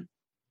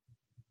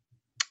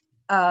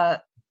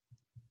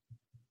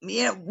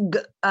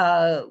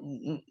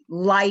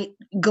light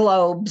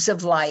globes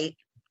of light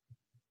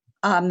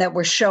that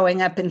were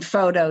showing up in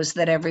photos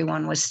that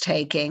everyone was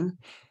taking.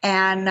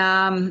 And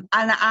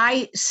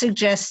I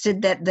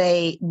suggested that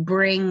they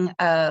bring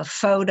a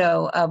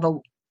photo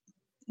of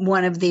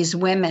one of these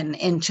women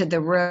into the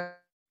room.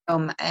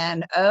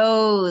 And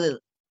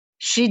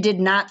she did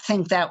not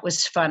think that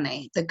was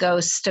funny. The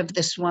ghost of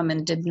this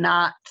woman did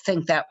not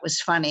think that was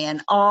funny.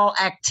 And all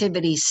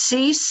activity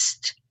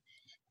ceased.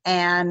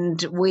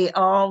 And we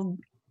all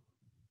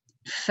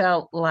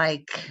felt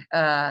like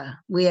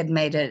we had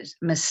made a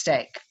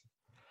mistake.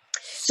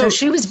 So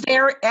she was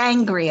very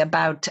angry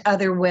about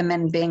other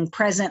women being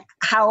present.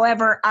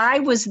 However, I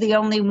was the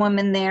only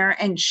woman there,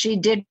 and she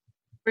did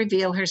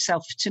reveal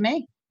herself to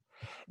me.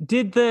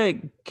 Did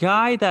the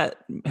guy that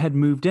had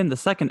moved in, the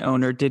second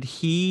owner, did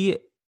he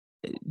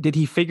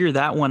figure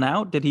that one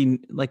out? Did he,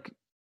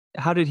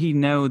 how did he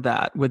know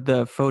that with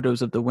the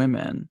photos of the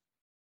women?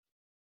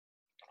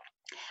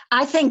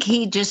 I think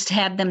he just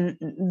had them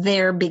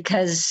there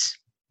because,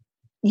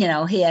 he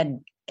had,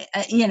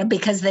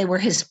 because they were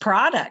his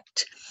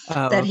product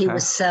that he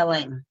was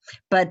selling.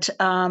 But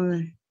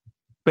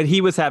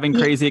he was having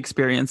crazy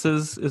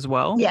experiences as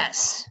well?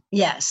 Yes.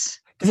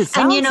 Because it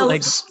sounds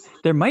like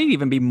there might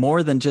even be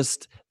more than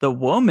just the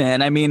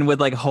woman. I mean,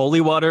 with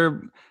holy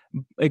water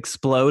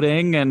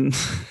exploding, and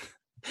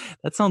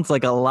that sounds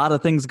like a lot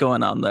of things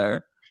going on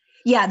there.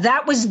 Yeah,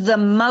 that was the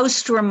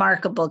most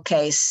remarkable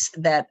case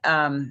that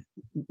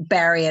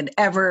Barry had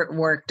ever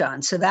worked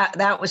on. So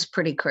that was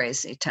pretty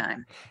crazy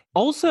time.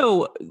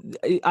 Also,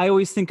 I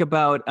always think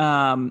about,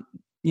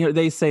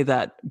 they say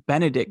that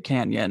Benedict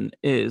Canyon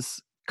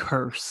is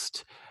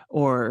cursed,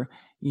 or,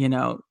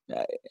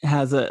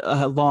 has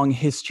a long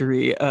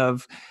history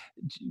of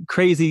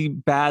crazy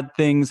bad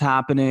things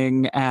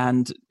happening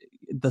and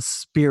the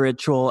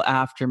spiritual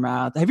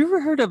aftermath. Have you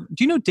ever heard of,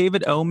 do you know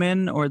David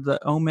Omen or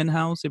the Omen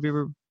House? Have you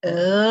ever?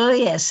 Oh,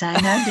 yes, I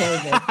know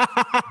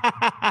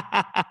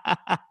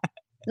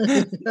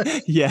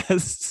David.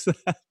 Yes.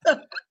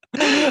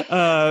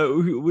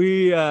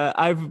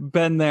 I've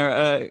been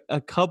there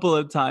a couple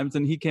of times,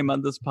 and he came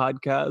on this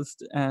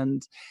podcast,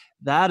 and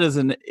that is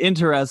an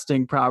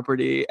interesting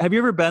property. Have you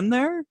ever been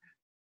there?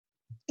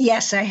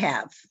 Yes, I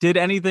have. Did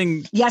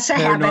anything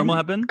paranormal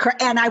happen?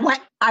 And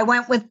I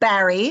went with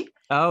Barry.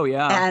 Oh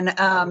yeah. And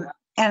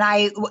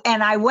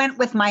I went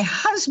with my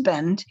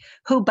husband,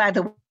 who, by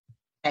the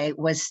way,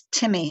 was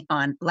Timmy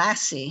on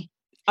Lassie.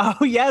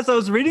 Oh yes, I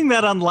was reading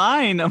that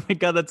online. Oh my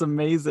God, that's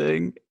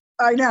amazing.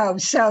 I know.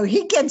 So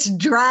he gets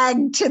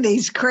dragged to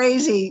these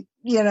crazy,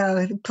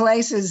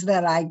 places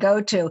that I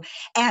go to.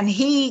 And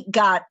he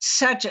got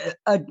such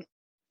a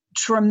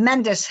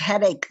tremendous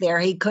headache there.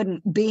 He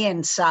couldn't be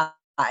inside.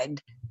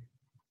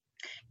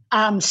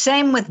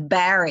 Same with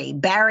Barry.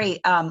 Barry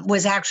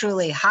was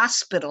actually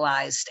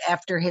hospitalized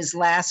after his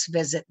last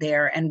visit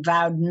there and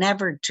vowed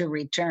never to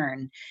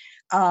return.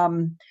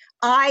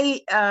 I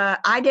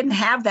didn't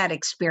have that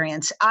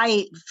experience.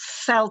 I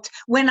felt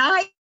when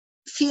I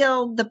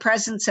feel the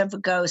presence of a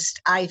ghost,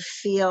 I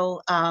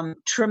feel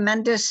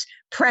tremendous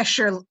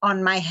pressure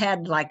on my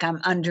head, like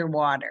I'm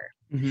underwater.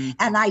 Mm-hmm.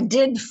 And I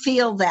did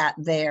feel that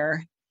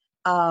there.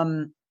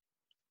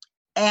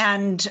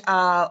 And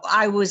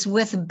I was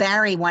with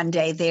Barry one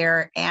day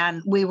there,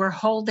 and we were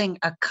holding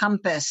a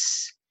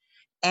compass,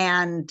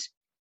 and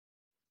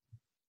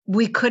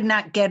we could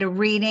not get a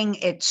reading.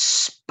 It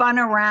spun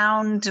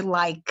around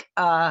like,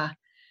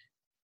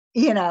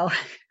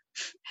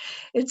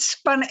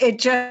 it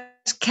just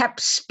kept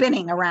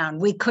spinning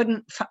around. We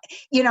couldn't,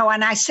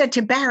 and I said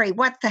to Barry,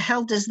 what the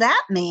hell does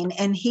that mean?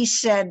 And he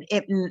said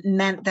it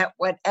meant that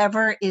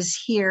whatever is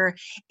here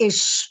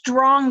is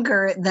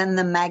stronger than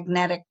the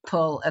magnetic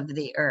pull of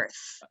the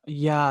earth.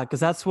 Yeah, because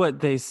that's what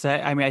they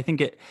say. I mean, I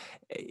think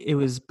it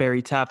was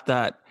Barry Tapp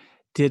that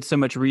did so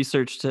much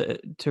research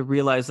to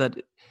realize that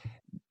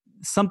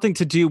something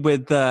to do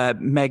with the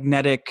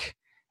magnetic,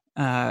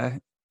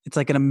 it's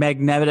like in a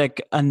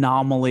magnetic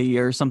anomaly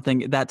or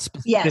something, that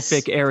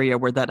specific area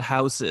where that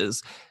house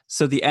is.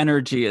 So the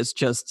energy is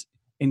just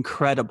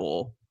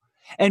incredible.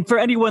 And for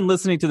anyone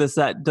listening to this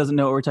that doesn't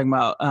know what we're talking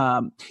about,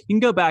 you can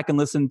go back and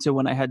listen to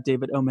when I had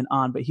David Oman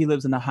on, but he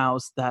lives in a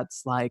house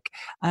that's like,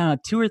 I don't know,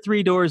 2 or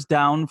 3 doors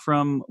down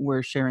from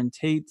where Sharon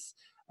Tate's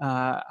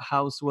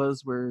house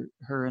was, where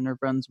her and her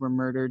friends were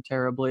murdered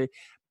terribly.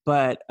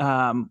 But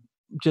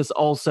just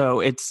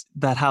also,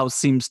 that house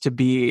seems to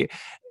be,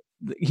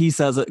 he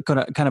says,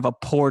 kind of a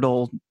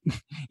portal,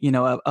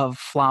 a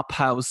flop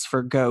house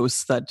for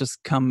ghosts that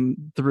just come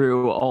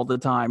through all the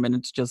time. And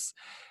it's just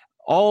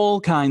all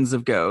kinds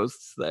of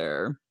ghosts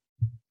there.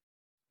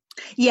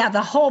 Yeah,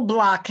 the whole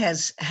block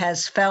has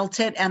felt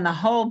it, and the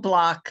whole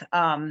block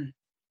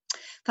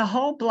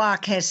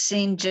has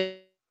seen Jay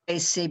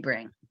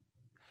Sebring,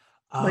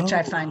 which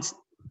I find,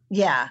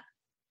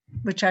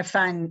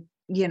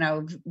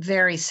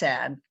 very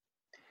sad.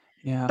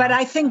 Yeah. But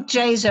I think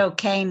Jay's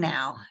okay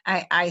now.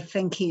 I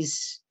think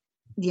he's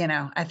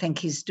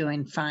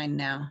doing fine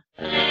now.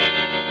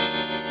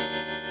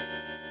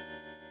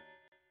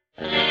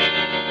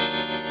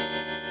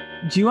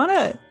 Do you want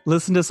to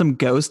listen to some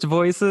ghost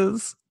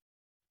voices?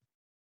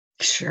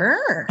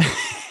 Sure.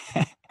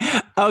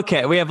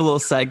 Okay, we have a little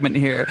segment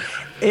here.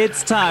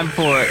 It's time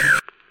for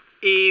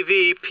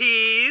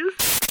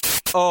EVPs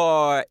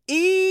or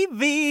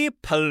EV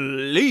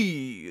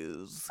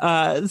Please.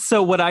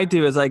 So what I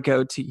do is I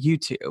go to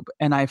YouTube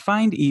and I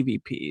find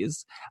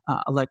EVPs,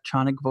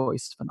 electronic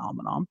voice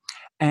phenomenon,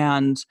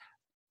 and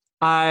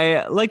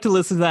I like to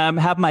listen to them,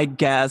 have my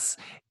guess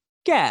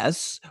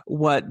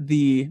what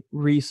the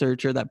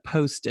researcher that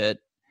posted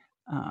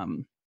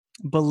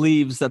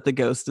believes that the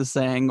ghost is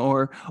saying,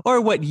 or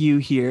what you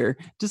hear.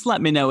 Just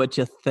let me know what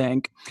you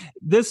think.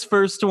 This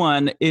first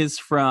one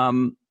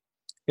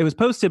it was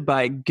posted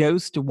by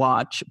Ghost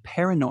Watch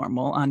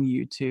Paranormal on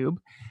YouTube,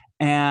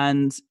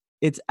 and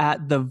it's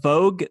at the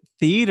Vogue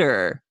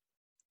Theater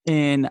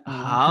in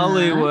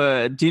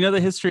Hollywood. Do you know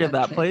the history of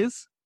that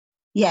place?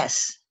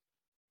 Yes.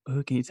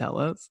 Oh, can you tell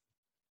us?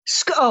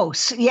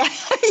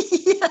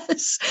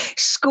 Yes.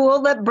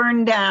 School that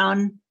burned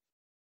down,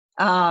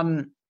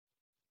 and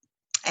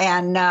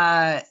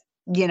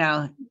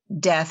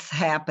death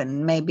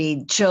happened.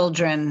 Maybe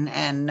children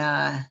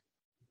and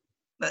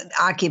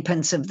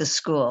occupants of the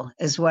school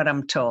is what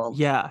I'm told.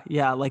 Yeah,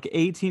 like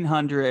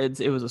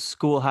 1800s. It was a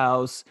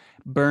schoolhouse,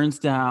 burns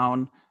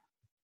down.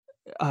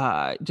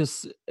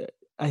 Just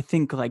I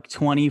think like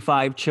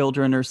 25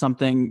 children or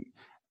something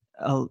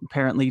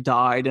apparently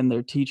died, and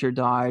their teacher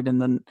died,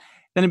 and then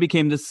it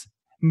became this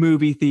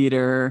movie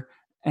theater.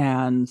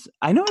 And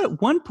I know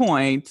at one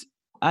point,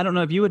 I don't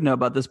know if you would know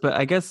about this, but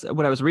I guess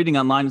what I was reading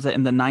online is that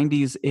in the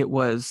 90s, it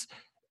was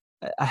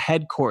a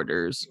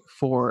headquarters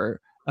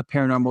for a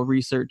paranormal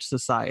research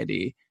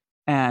society,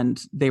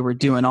 and they were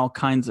doing all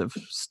kinds of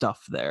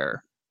stuff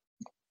there.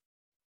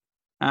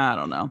 I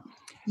don't know.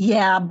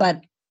 Yeah,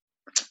 but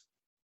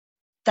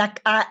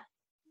I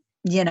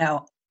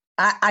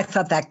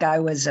thought that guy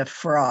was a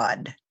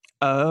fraud.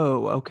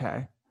 Oh,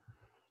 okay.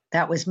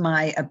 That was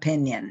my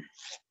opinion.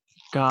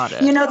 Got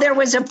it. There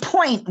was a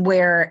point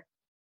where,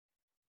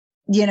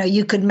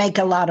 you could make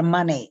a lot of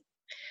money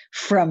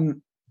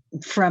from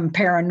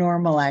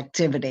paranormal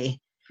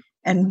activity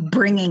and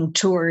bringing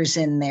tours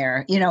in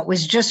there. It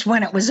was just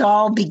when it was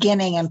all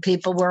beginning and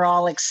people were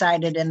all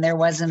excited and there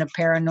wasn't a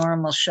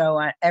paranormal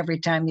show every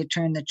time you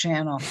turn the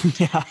channel.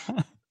 Yeah.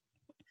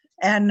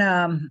 And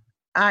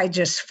I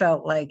just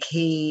felt like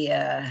he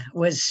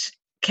was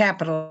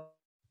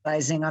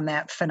capitalizing on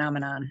that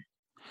phenomenon.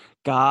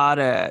 Got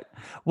it.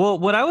 Well,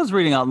 when I was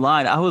reading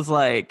online, I was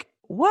like,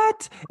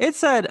 what? It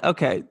said,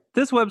 okay,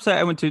 this website,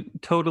 I went to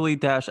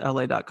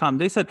totally-la.com.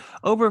 They said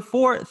over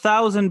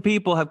 4,000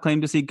 people have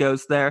claimed to see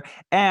ghosts there.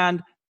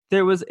 And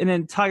there was an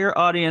entire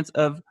audience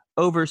of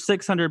over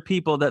 600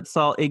 people that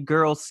saw a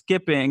ghost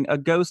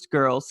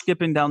girl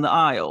skipping down the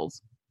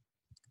aisles.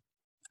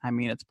 I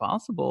mean, it's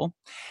possible.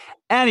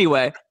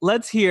 Anyway,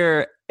 let's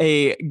hear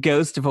a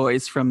ghost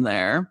voice from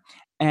there.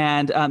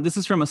 And this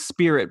is from a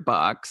spirit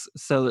box,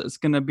 so it's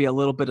going to be a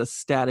little bit of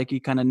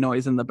staticky kind of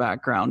noise in the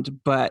background.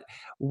 But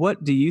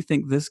what do you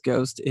think this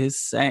ghost is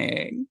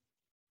saying?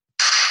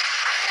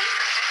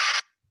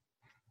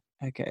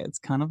 Okay, it's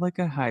kind of like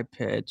a high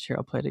pitch. Here,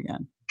 I'll play it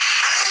again.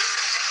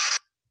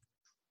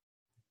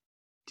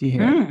 Do you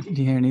hear it?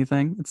 Do you hear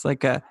anything? It's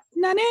like a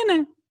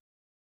na-na-na.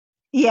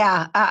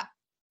 Yeah,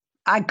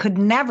 I could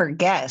never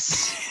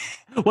guess.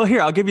 Well,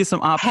 here, I'll give you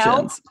some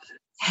options.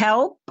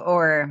 Help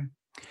or...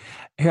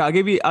 Here, I'll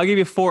give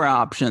you 4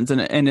 options,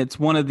 and it's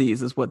one of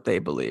these is what they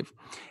believe.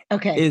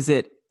 Okay. Is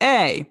it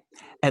A,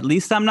 at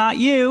least I'm not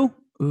you?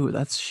 Ooh,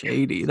 that's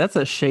shady. That's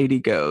a shady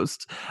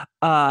ghost.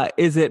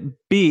 Is it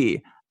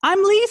B,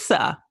 I'm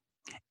Lisa?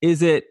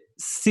 Is it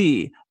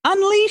C,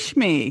 unleash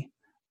me?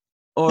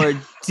 Or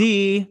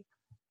D,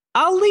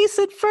 I'll lease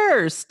it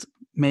first?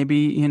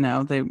 Maybe,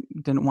 they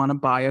didn't want to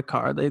buy a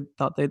car. They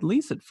thought they'd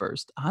lease it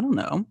first. I don't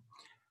know.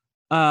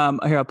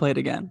 Here, I'll play it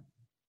again.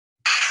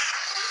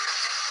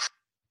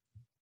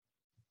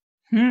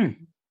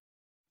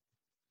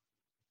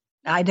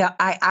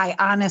 I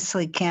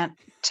honestly can't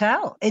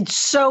tell. It's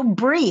so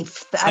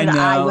brief. I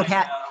know.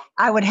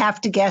 I would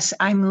have to guess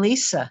I'm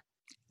Lisa.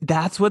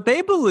 That's what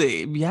they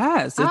believe.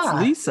 Yes, it's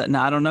Lisa.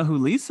 Now, I don't know who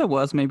Lisa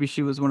was. Maybe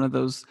she was one of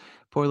those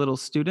poor little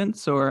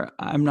students, or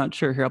I'm not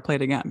sure. Here, I'll play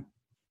it again.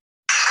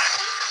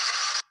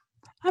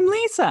 I'm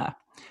Lisa.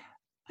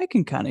 I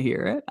can kind of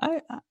hear it.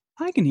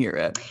 I can hear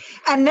it.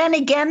 And then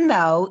again,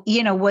 though,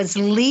 was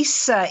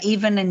Lisa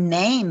even a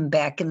name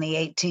back in the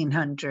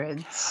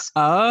 1800s?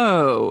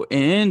 Oh,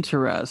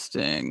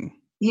 interesting.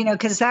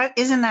 Because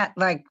isn't that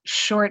like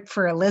short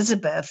for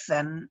Elizabeth?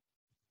 And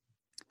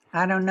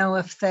I don't know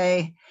if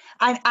I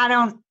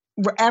don't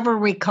ever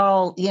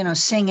recall,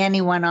 seeing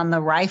anyone on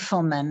the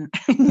Rifleman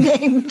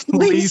named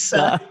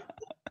Lisa.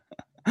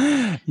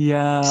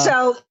 Yeah.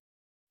 So,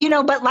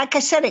 but like I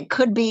said, it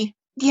could be,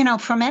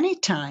 from any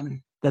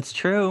time. That's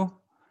true.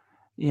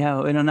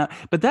 Yeah, I don't know.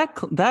 But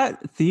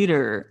that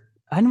theater,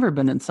 I've never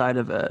been inside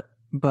of it,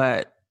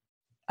 but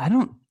I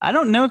don't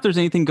know if there's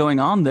anything going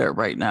on there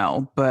right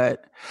now.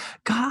 But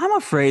God, I'm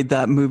afraid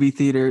that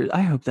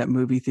I hope that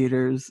movie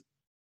theaters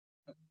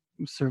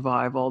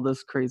survive all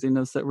this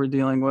craziness that we're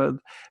dealing with,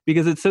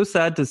 because it's so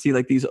sad to see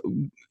like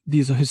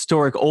these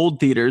historic old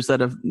theaters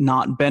that have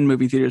not been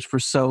movie theaters for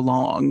so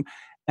long.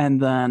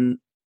 And then,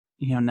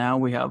 now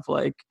we have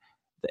like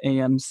the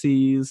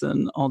AMCs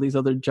and all these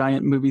other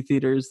giant movie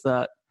theaters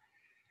that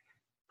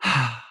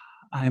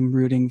I'm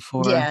rooting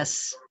for.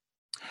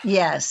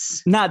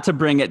 Yes. Not to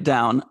bring it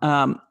down.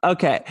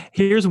 Okay,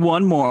 here's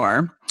one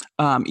more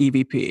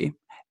EVP.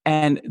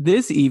 And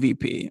this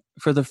EVP,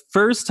 for the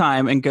first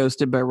time in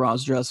Ghosted by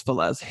Roz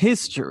Dressful's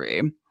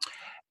history,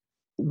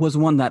 was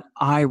one that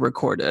I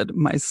recorded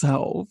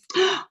myself.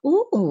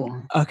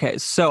 Ooh. Okay,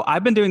 so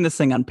I've been doing this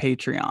thing on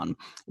Patreon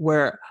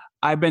where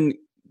I've been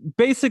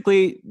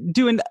basically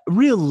doing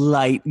real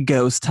light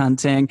ghost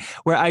hunting,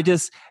 where I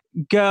just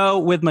go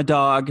with my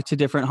dog to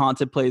different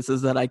haunted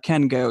places that I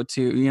can go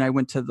to. I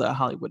went to the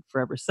Hollywood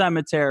Forever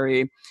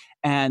Cemetery,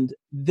 and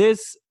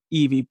this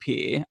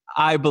EVP,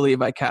 I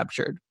believe I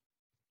captured.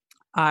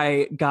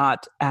 I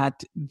got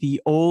at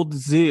the old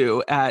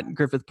zoo at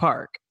Griffith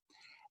Park,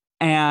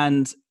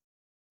 and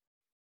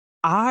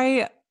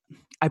I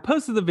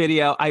posted the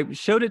video. I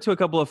showed it to a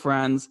couple of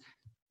friends.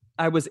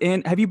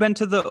 Have you been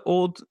to the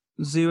old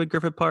zoo at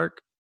Griffith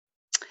Park?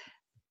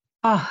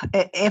 Oh,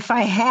 if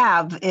I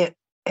have,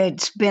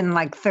 it's been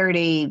like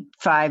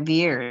 35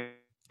 years.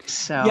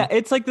 So yeah,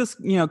 it's like this,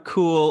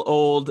 cool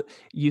old,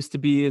 used to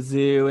be a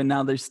zoo, and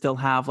now they still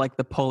have like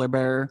the polar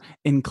bear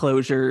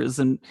enclosures,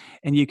 and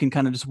you can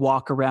kind of just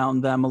walk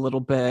around them a little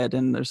bit,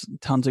 and there's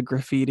tons of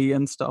graffiti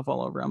and stuff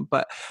all over them.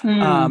 But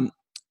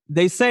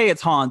they say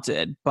it's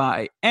haunted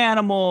by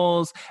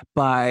animals,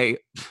 by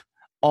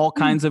all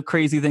kinds of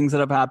crazy things that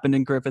have happened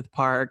in Griffith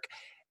Park.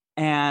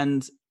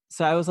 And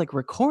so I was like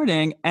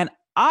recording, and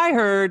I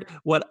heard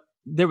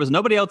there was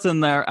nobody else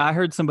in there. I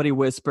heard somebody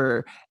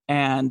whisper,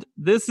 and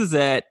this is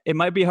it. It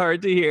might be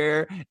hard to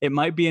hear. It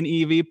might be an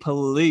EV,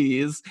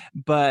 please,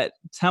 but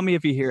tell me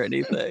if you hear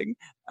anything.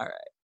 All right.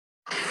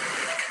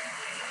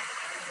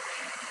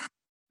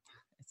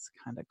 It's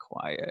kind of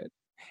quiet.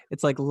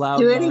 It's like loud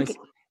noise.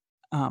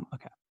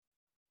 Okay.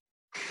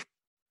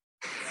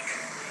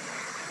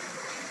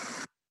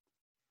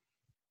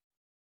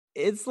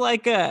 It's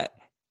like a...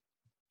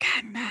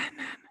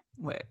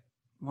 Wait.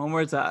 One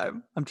more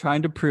time. I'm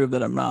trying to prove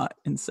that I'm not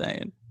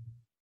insane.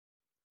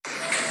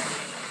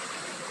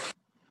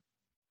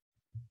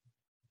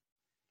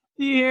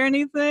 Do you hear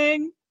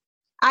anything?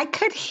 I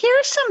could hear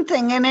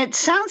something, and it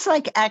sounds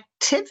like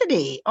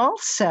activity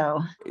also.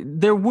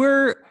 There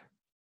were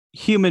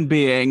human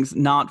beings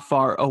not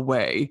far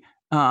away,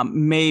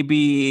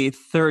 maybe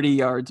 30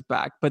 yards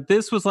back. But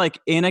this was like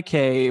in a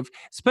cave,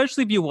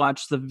 especially if you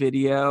watch the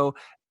video.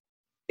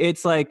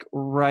 It's like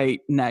right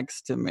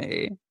next to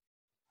me.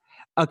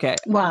 Okay.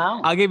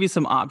 Wow. I'll give you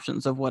some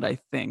options of what I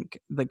think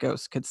the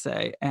ghost could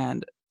say,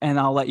 and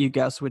I'll let you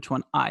guess which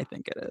one I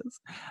think it is.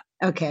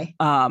 Okay.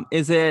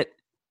 Is it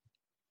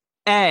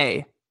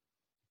A?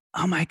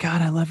 Oh my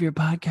God, I love your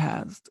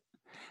podcast.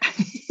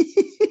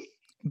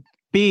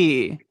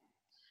 B,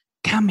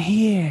 come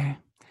here.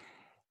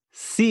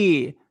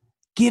 C,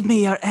 give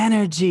me your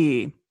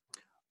energy.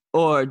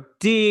 Or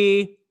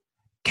D,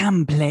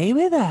 come play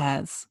with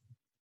us.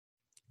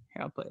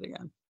 Here, I'll play it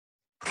again.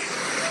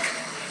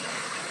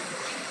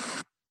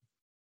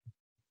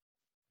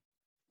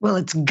 Well,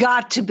 it's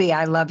got to be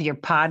I love your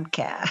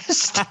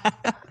podcast.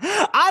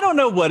 I don't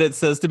know what it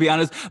says, to be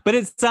honest, but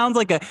it sounds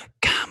like a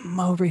come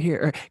over here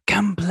or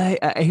come play.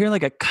 I hear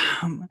like a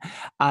come.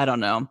 I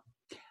don't know.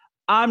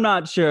 I'm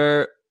not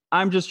sure.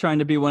 I'm just trying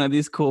to be one of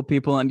these cool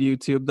people on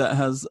YouTube that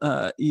has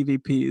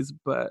EVPs,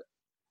 but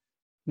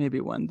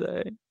maybe one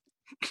day.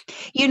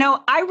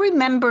 I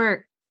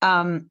remember,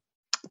 do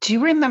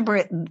you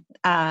remember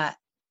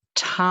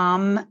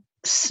Tom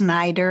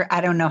Snyder? I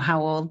don't know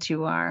how old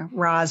you are,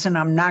 Roz, and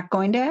I'm not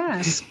going to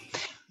ask.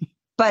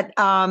 But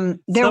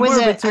there somewhere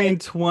was between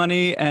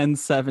 20 and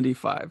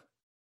 75.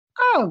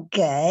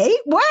 Okay.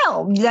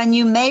 Well, then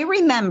you may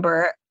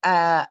remember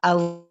a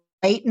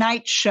late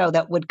night show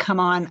that would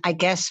come on, I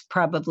guess,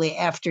 probably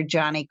after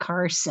Johnny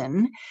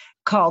Carson,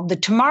 called The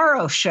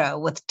Tomorrow Show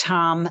with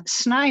Tom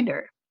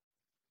Snyder.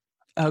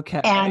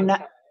 Okay. And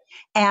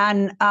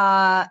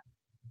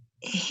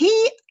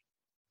he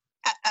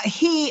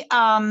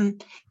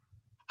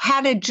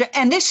had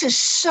and this is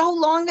so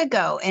long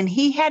ago, and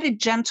he had a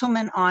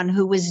gentleman on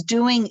who was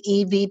doing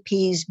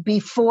EVPs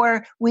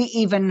before we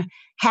even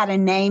had a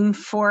name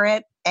for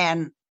it.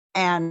 And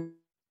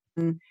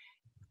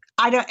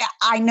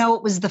I know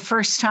it was the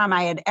first time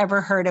I had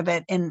ever heard of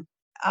it. And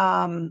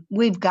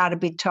we've got to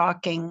be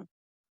talking.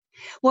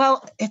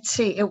 Well, let's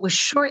see. It was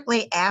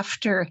shortly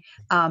after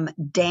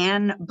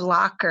Dan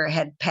Blocker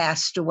had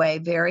passed away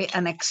very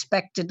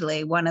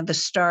unexpectedly. One of the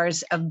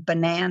stars of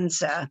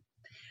Bonanza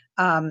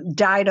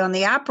died on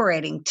the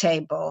operating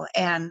table,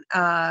 and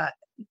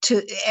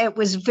it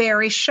was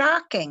very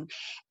shocking.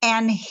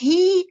 And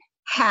he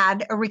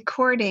had a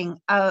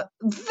recording,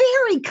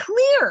 very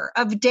clear,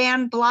 of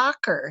Dan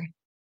Blocker.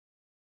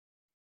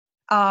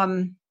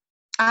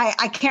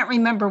 I can't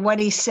remember what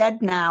he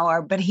said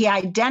now, but he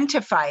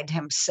identified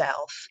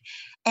himself.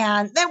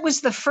 And that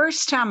was the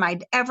first time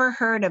I'd ever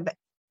heard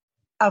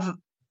of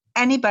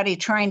anybody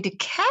trying to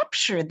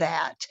capture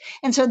that.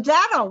 And so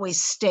that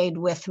always stayed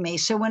with me.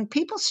 So when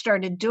people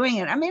started doing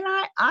it, I mean,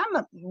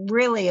 I'm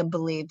really a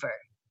believer.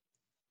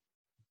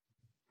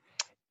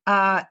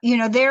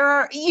 There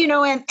are,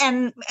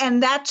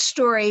 and that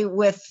story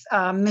with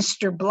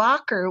Mr.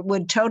 Blocker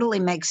would totally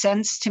make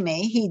sense to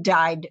me. He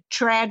died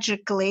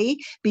tragically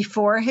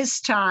before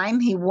his time.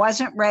 He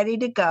wasn't ready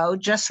to go,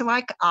 just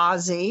like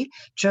Ozzy,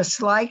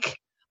 just like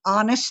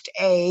Honest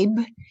Abe.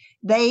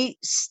 They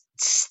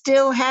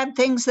still had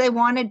things they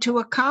wanted to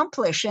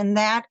accomplish, and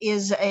that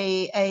is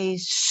a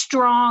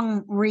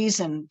strong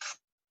reason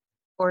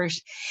for,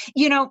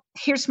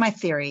 here's my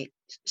theory.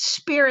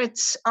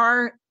 Spirits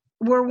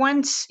were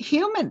once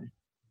human.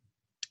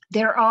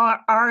 There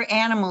are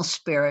animal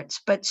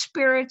spirits, but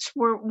spirits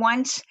were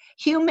once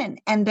human,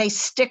 and they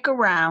stick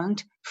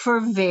around for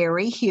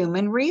very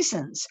human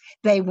reasons.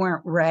 They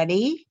weren't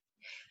ready.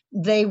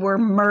 They were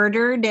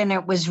murdered, and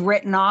it was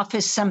written off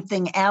as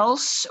something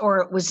else, or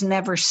it was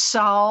never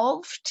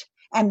solved,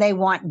 and they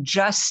want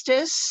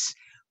justice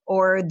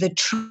or the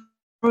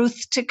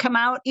truth to come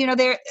out.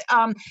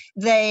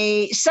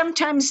 They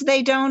sometimes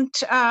they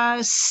don't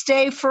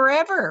stay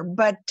forever,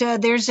 but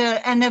there's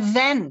an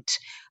event,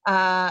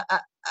 a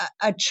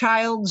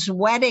child's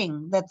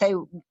wedding that they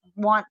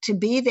want to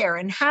be there.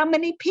 And how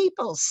many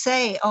people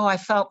say, "Oh, I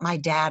felt my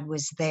dad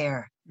was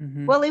there."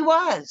 Mm-hmm. Well, he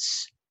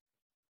was.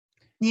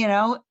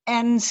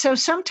 And so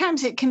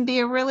sometimes it can be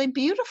a really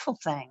beautiful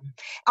thing.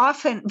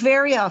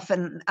 Very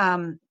often,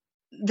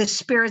 the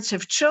spirits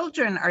of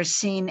children are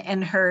seen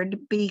and heard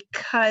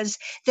because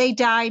they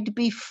died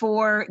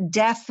before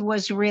death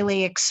was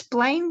really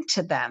explained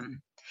to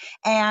them.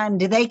 And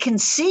they can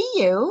see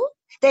you.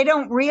 They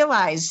don't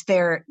realize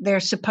they're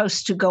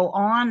supposed to go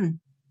on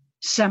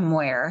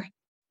somewhere.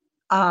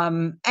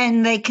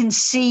 And they can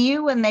see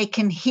you and they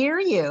can hear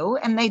you,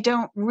 and they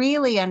don't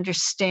really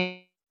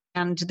understand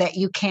that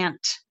you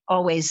can't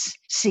always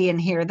see and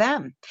hear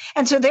them.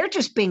 And so they're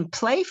just being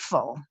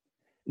playful.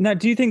 Now,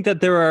 do you think that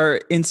there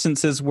are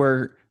instances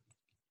where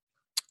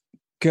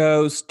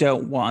ghosts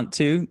don't want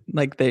to,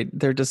 like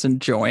they're just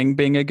enjoying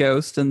being a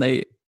ghost and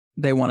they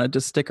want to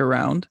just stick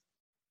around?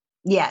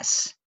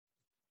 Yes.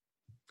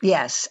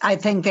 I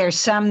think there's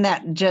some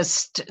that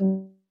just,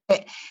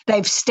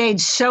 they've stayed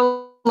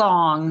so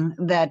long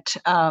that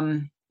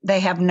they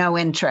have no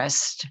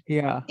interest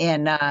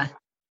in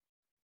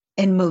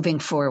moving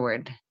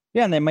forward.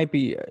 Yeah, and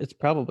it's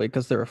probably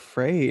because they're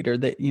afraid, or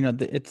they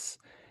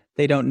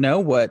don't know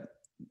what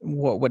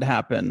would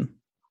happen.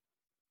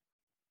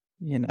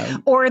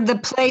 Or the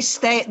place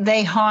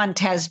they haunt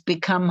has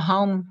become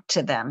home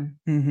to them.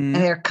 Mm-hmm. And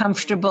they're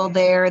comfortable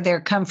there. They're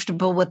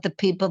comfortable with the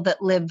people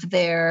that live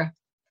there.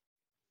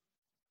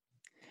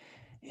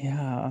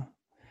 Yeah.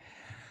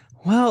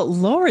 Well,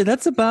 Laurie,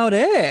 that's about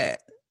it.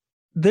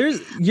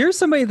 You're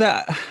somebody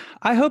that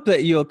I hope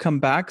that you'll come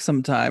back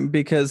sometime,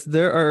 because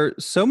there are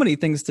so many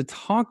things to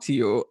talk to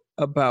you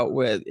about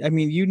with. I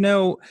mean,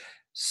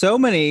 so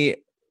many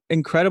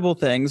incredible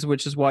things,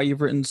 which is why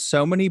you've written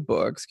so many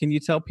books. Can you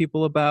tell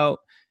people about,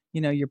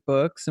 your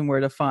books and where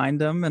to find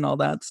them and all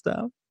that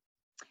stuff?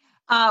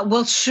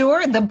 Well,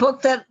 sure. The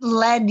book that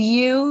led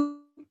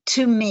you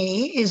to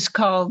me is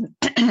called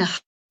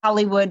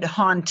Hollywood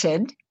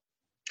Haunted.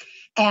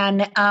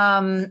 And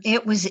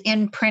it was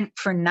in print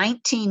for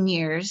 19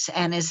 years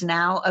and is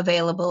now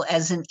available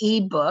as an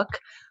ebook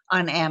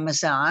on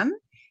Amazon.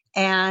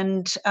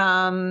 And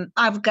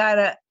I've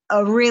got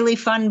a really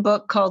fun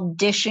book called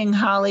Dishing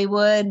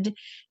Hollywood,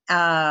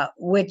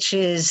 which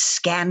is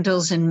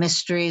scandals and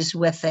mysteries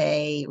with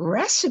a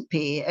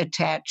recipe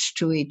attached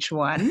to each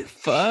one.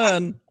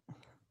 Fun.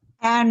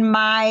 And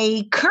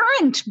my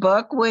current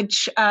book,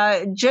 which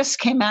just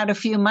came out a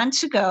few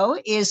months ago,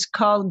 is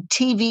called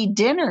TV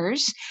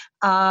Dinners.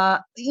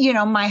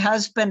 My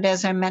husband,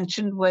 as I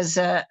mentioned, was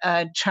a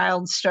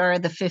child star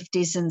of the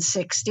 50s and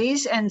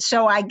 60s. And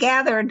so I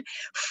gathered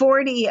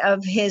 40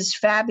 of his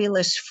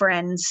fabulous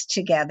friends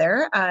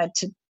together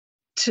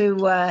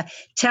to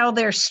tell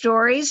their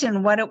stories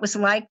and what it was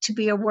like to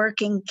be a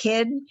working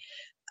kid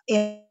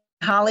in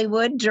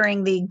Hollywood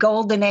during the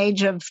golden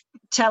age of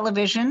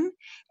television,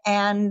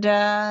 and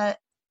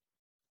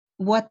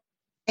what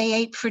they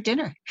ate for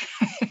dinner.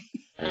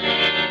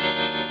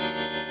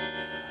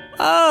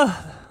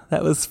 Oh,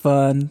 that was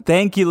fun.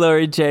 Thank you,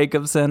 Laurie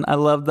Jacobson. I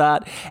love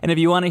that. And if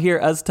you want to hear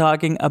us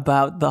talking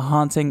about the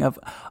haunting of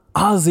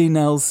Ozzie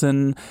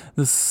Nelson,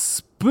 the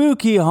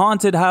spooky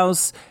haunted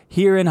house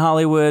here in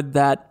Hollywood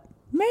that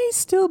may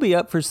still be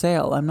up for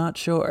sale, I'm not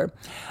sure,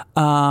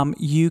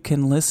 you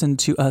can listen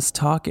to us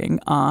talking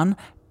on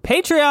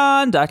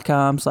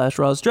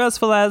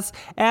patreon.com/RosDressFalas.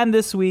 And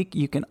this week,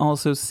 you can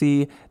also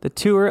see the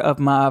tour of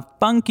my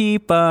funky,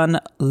 fun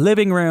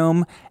living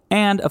room.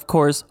 And, of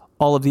course,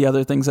 all of the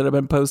other things that have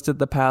been posted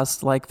the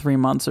past, 3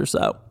 months or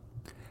so.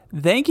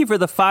 Thank you for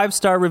the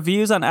 5-star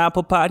reviews on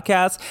Apple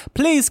Podcasts.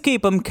 Please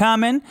keep them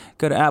coming.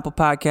 Go to Apple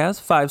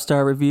Podcasts,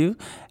 5-star review,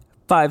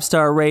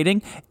 5-star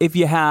rating. If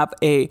you have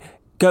a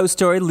ghost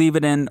story, leave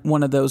it in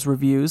one of those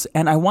reviews.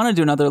 And I want to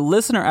do another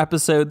listener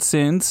episode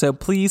soon, so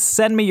please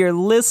send me your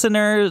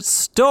listener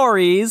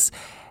stories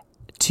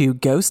to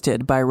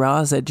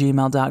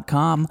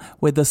ghostedbyroz@gmail.com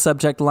with the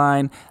subject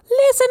line,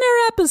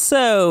 listener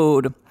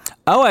episode.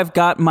 Oh, I've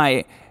got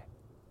my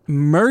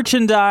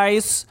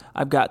merchandise.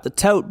 I've got the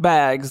tote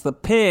bags, the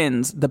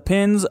pins. The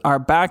pins are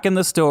back in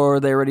the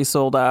store. They already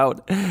sold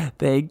out.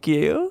 Thank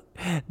you.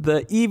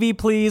 The Evie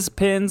Please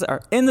pins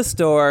are in the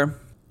store.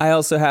 I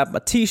also have my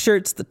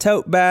t-shirts, the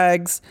tote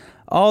bags,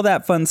 all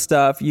that fun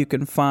stuff you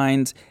can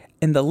find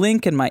in the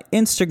link in my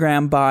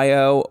Instagram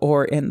bio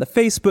or in the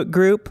Facebook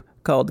group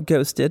called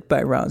Ghosted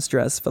by Roz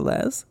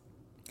Dressfalez.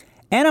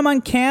 And I'm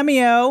on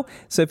Cameo,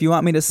 so if you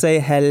want me to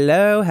say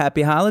hello,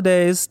 happy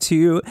holidays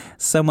to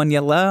someone you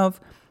love,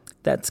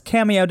 that's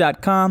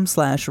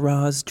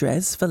cameo.com/Roz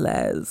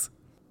Dressfalez.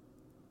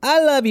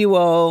 I love you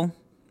all,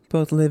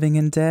 both living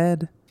and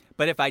dead.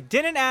 But if I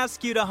didn't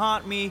ask you to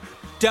haunt me,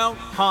 don't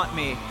haunt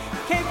me.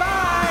 Okay,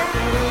 bye!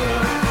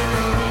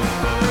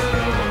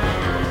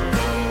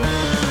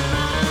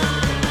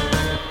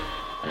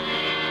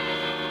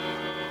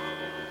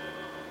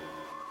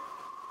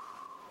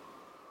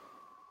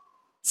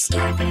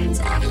 Starburns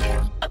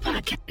Audio,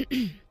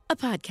 a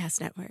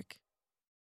podcast network.